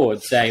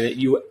record saying that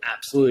you were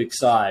absolutely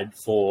excited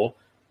for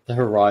the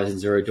Horizon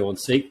Zero Dawn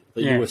sequel.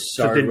 That you were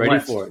so ready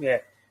for it. Yeah.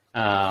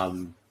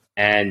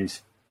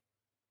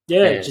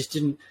 It just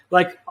didn't...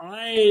 Like,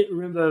 I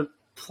remember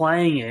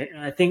playing it,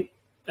 and I think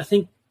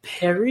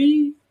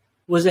Perry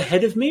was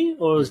ahead of me,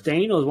 or it was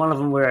Dean, or was one of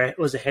them where it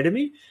was ahead of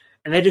me,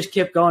 and they just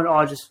kept going,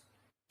 just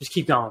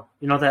keep going.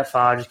 You're not that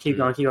far, just keep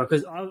going,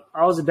 because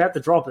I was about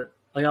to drop it.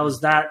 Like, I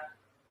was that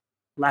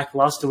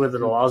lackluster with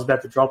it all. I was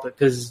about to drop it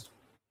because it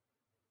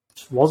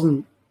just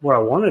wasn't what I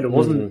wanted. It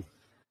wasn't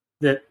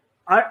that...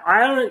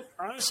 I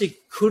honestly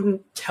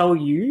couldn't tell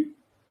you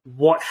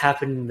what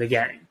happened in the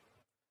game.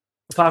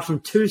 Apart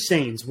from two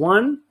scenes.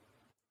 One,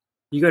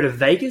 you go to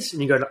Vegas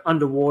and you go to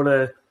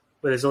underwater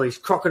where there's all these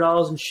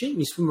crocodiles and shit and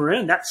you swim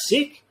around. That's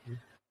sick.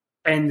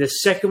 And the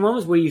second one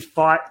was where you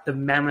fight the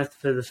mammoth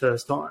for the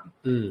first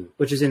time,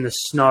 which is in the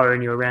snow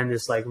and you're around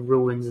this like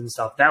ruins and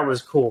stuff. That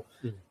was cool.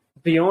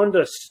 Beyond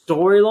a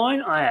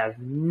storyline, I have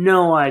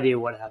no idea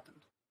what happened.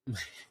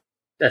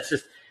 That's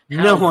just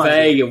how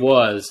vague it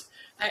was.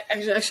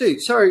 Actually,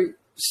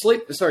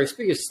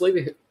 speaking of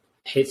sleeper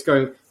hits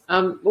going,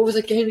 What was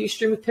the game that you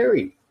streamed with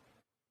Perry?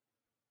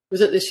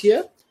 Was it this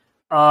year?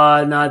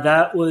 No,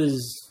 that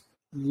was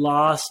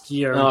last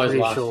year. Oh, it I'm was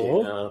pretty last sure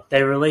year, no.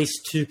 they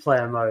released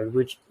 2-player mode.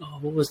 Which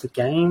what was the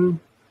game?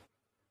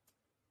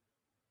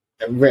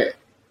 Returnal.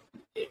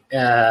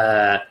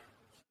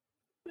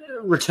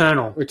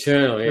 Returnal,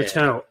 yeah.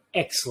 Returnal,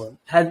 excellent.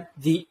 Had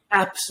the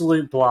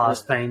absolute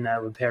blast playing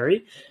that with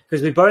Perry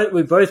because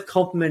we both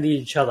complimented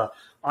each other.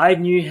 I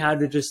knew how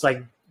to just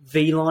like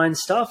V-line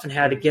stuff and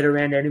how to get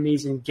around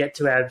enemies and get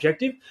to our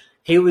objective.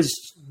 He was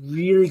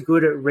really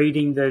good at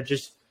reading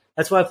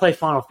that's why I play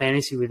Final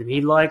Fantasy with him. He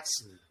likes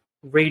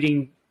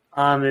reading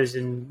armors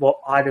and what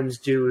items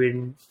do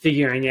and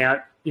figuring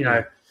out,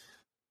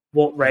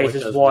 what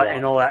raises what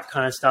and all that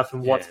kind of stuff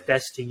and what's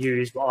best to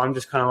use. But I'm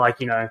just kind of like,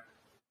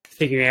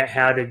 figuring out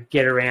how to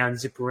get around,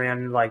 zip around,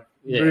 and like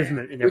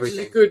movement and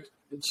everything.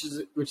 Which is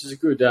a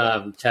good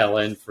tail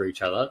end for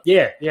each other.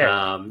 Yeah.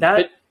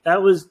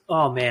 That was,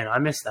 oh man, I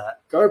missed that.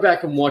 Go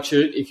back and watch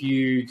it if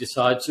you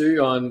decide to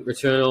on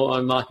Returnal.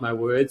 On Mark My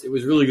Words, it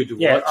was really good to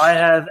watch. Yeah, I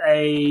have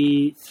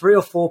a 3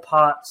 or 4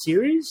 part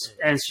series,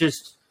 and it's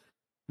just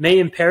me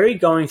and Perry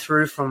going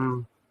through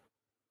from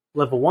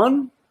level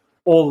 1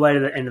 all the way to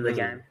the end of the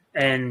game,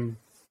 and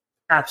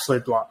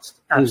absolute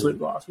blast.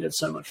 We had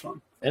so much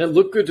fun. And it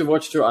looked good to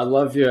watch too. I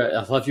love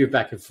your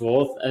back and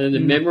forth. And then the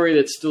memory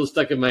that's still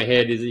stuck in my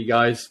head is that you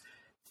guys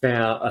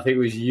found, I think it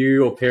was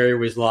you or Perry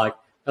was like,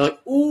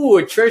 ooh,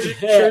 a treasure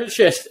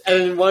chest.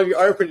 And then one of you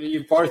opened it and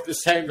you both at the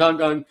same time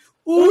going,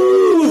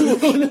 ooh.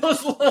 And I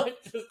was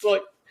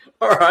like,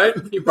 all right,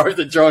 you both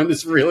are enjoying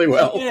this really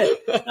well. Yeah.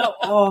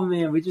 Oh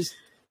man, we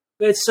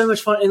had so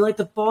much fun. And like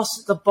the boss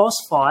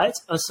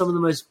fights are some of the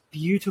most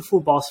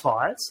beautiful boss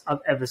fights I've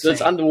ever seen. So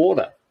it's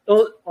underwater.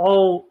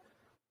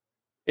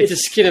 It's a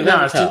skin of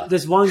Avatar.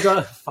 There's one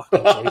guy.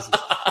 Fucking Jesus.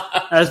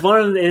 There's one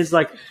of them that is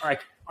like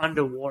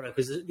underwater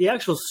because the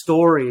actual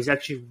story is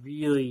actually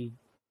really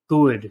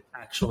good,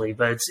 actually,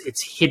 but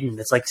it's hidden.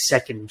 It's like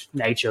second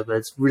nature, but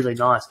it's really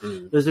nice.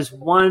 There's this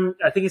one.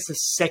 I think it's the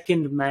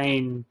second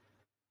main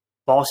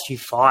boss you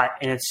fight,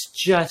 and it's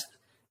just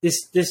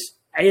this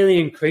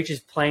alien creature's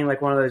playing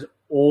like one of those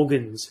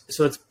organs.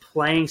 So it's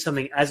playing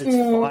something as it's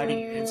fighting.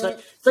 It's like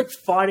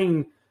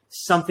fighting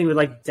something with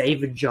like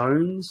David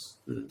Jones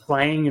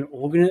playing an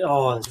organ.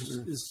 Oh,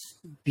 it's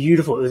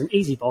beautiful. It was an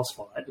easy boss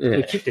fight. Yeah.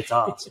 It kicked its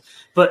ass,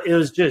 but it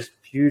was just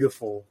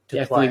beautiful to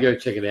Definitely play. Go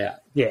check it out.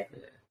 Yeah.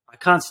 I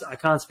can't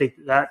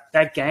speak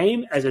that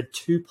game as a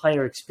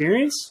 2-player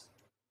experience.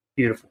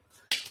 Beautiful.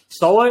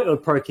 Solo it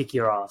would probably kick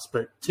your ass,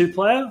 but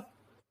 2-player,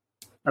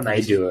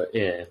 amazing. You do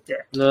it, yeah.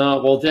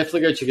 No, well,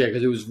 definitely go check it out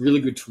because it was really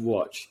good to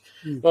watch.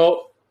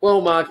 Well,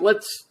 Mark,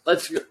 let's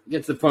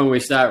get to the point where we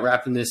start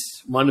wrapping this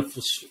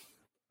wonderful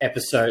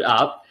episode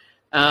up.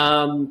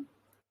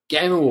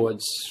 Game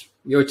Awards.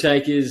 Your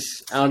take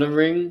is Elden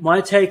Ring?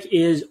 My take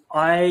is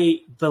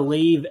I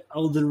believe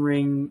Elden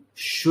Ring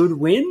should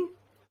win.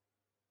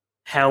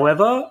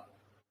 However,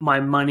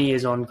 my money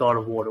is on God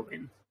of War to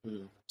win.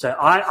 So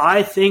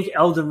I think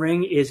Elden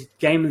Ring is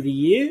Game of the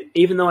Year.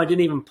 Even though I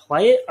didn't even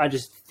play it, I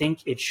just think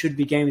it should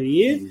be Game of the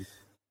Year.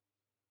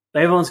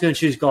 But everyone's going to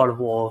choose God of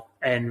War,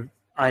 and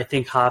I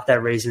think half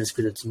that reason is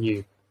because it's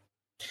new.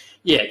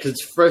 Yeah, because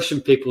it's fresh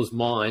in people's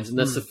minds, and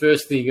that's the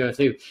first thing you're going to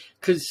think.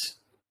 Because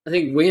I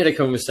think we had a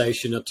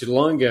conversation not too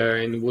long ago,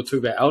 and we'll talk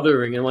about Elden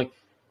Ring, and I'm like,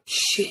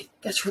 shit,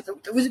 that's right.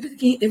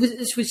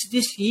 This was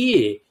this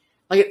year.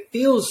 Like, it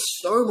feels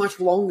so much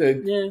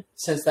longer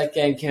since that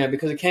game came out,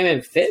 because it came out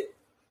in Feb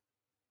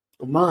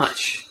or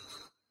March.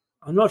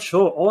 I'm not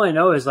sure. All I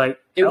know is, like,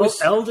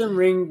 Elden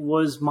Ring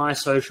was my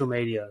social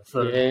media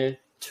for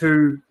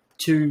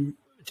two and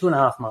a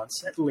half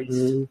months, at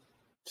least.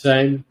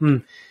 Same.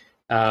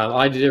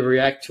 I did a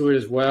react to it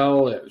as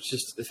well. It was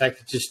just the fact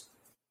that it just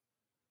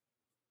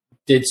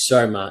did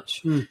so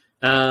much.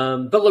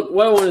 But look,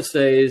 what I want to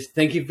say is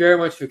thank you very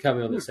much for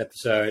coming on this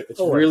episode. It's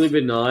really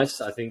been nice.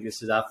 I think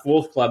this is our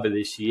 4th club of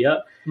this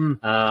year.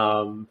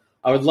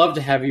 I would love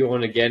to have you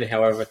on again.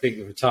 However, I think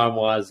for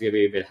time-wise, it's going to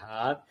be a bit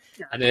hard.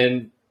 And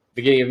then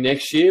beginning of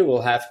next year,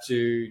 we'll have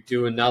to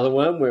do another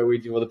one where we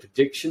do all the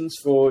predictions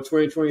for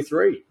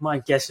 2023. My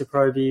guess would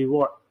probably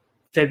be,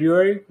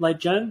 February, late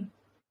Jan?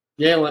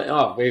 Yeah,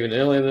 even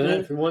earlier than that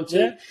if we want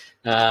to.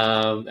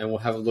 And we'll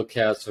have a look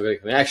how it's going to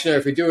come. Actually, no,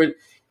 if we do it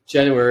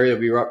January, it'll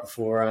be right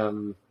before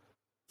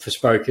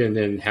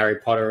Forspoken and Harry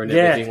Potter and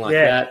everything like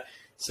that.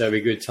 So it'll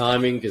be good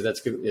timing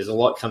because there's a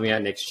lot coming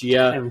out next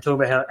year. And we're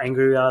talking about how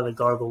angry we are that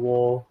God of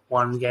War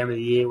won Game of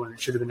the Year when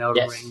it should have been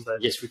Elden Ring.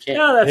 But yes, we can.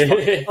 No,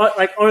 that's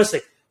fine. Honestly,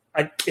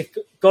 if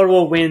God of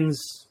War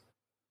wins,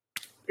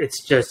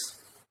 it's just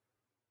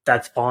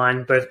that's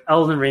fine. But if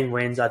Elden Ring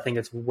wins, I think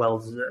it's well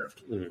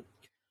deserved.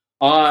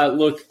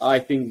 Look, I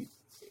think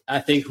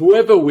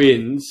whoever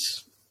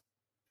wins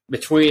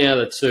between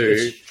our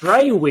two,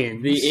 Stray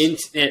wins, the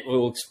internet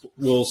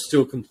will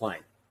still complain.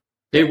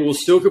 People will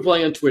still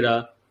complain on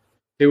Twitter.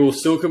 People will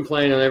still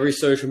complain on every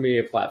social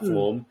media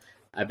platform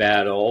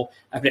about it all.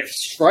 And if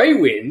Stray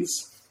wins,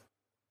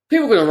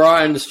 people are going to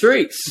riot in the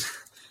streets.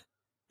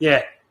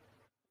 Yeah.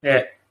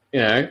 You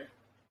know,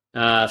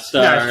 No,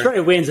 Stray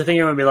wins. I think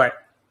everyone would be like,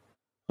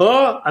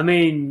 huh? I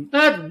mean,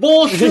 That's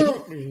bullshit.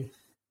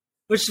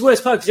 which is the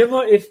worst part because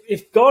everyone,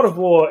 if God of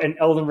War and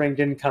Elden Ring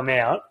didn't come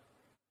out,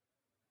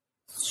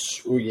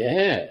 Oh,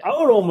 yeah. I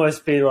would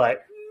almost be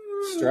like,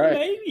 Stray.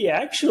 maybe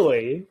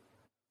actually.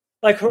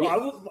 Like,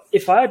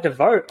 if I had to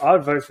vote, I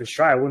would vote for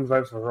Stray. I wouldn't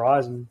vote for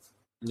Horizon.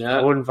 I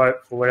No. wouldn't vote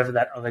for whatever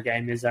that other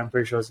game is. I'm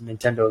pretty sure it's a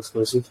Nintendo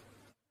exclusive.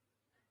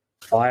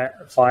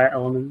 Fire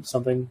Element,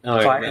 something.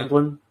 Oh, Fire yeah.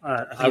 Emblem.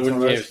 I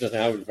wouldn't give nothing.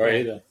 I wouldn't vote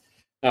either.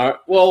 All right.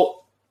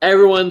 Well,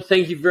 everyone,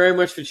 thank you very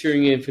much for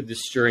tuning in for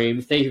this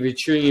stream. Thank you for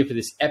tuning in for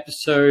this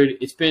episode.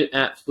 It's been an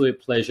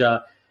absolute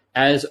pleasure.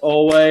 As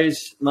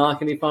always,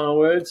 Mark, any final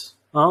words?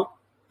 Well,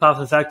 apart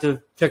from the fact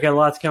of check out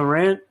Lights Camera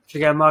Rant,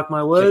 check out Mark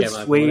My Words.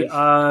 Mark My We Words.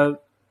 are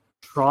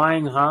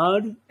trying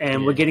hard,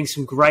 and we're getting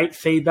some great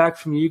feedback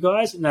from you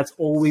guys, and that's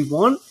all we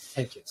want.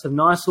 Thank you. Some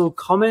nice little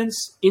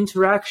comments,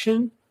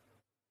 interaction.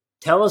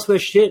 Tell us we're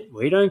shit.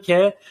 We don't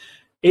care.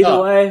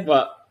 Either way,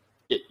 Well,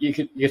 you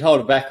could hold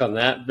it back on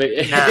that, but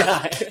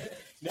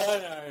no.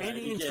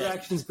 any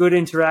interaction's good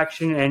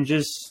interaction, and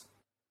just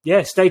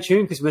stay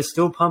tuned because we're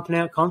still pumping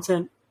out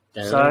content.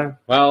 So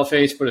well, if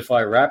any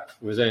Spotify rap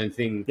was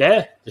anything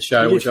yeah, to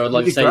show, You which I would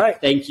like to did say great.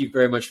 thank you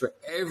very much for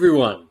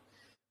everyone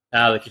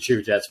that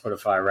contributed to that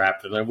Spotify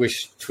rap, and I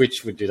wish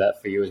Twitch would do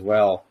that for you as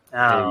well,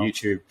 and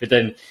YouTube. But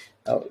then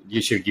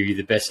YouTube give you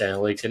the best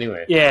analytics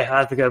anyway. Yeah, I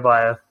have to go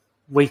by a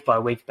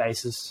week-by-week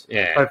basis.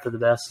 Yeah. Hope for the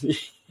best. You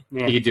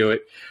Yeah. can do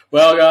it.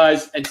 Well,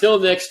 guys, until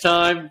next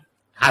time,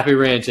 happy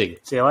ranting.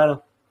 See you later.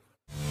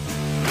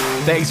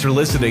 Thanks for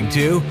listening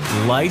to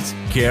Lights,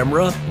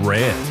 Camera,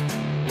 Rant.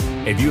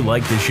 If you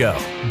like the show,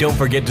 don't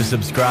forget to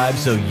subscribe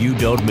so you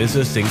don't miss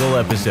a single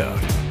episode.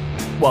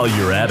 While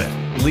you're at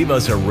it, leave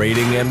us a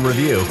rating and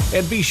review,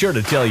 and be sure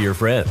to tell your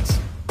friends.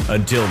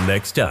 Until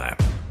next time,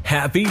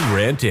 happy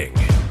ranting.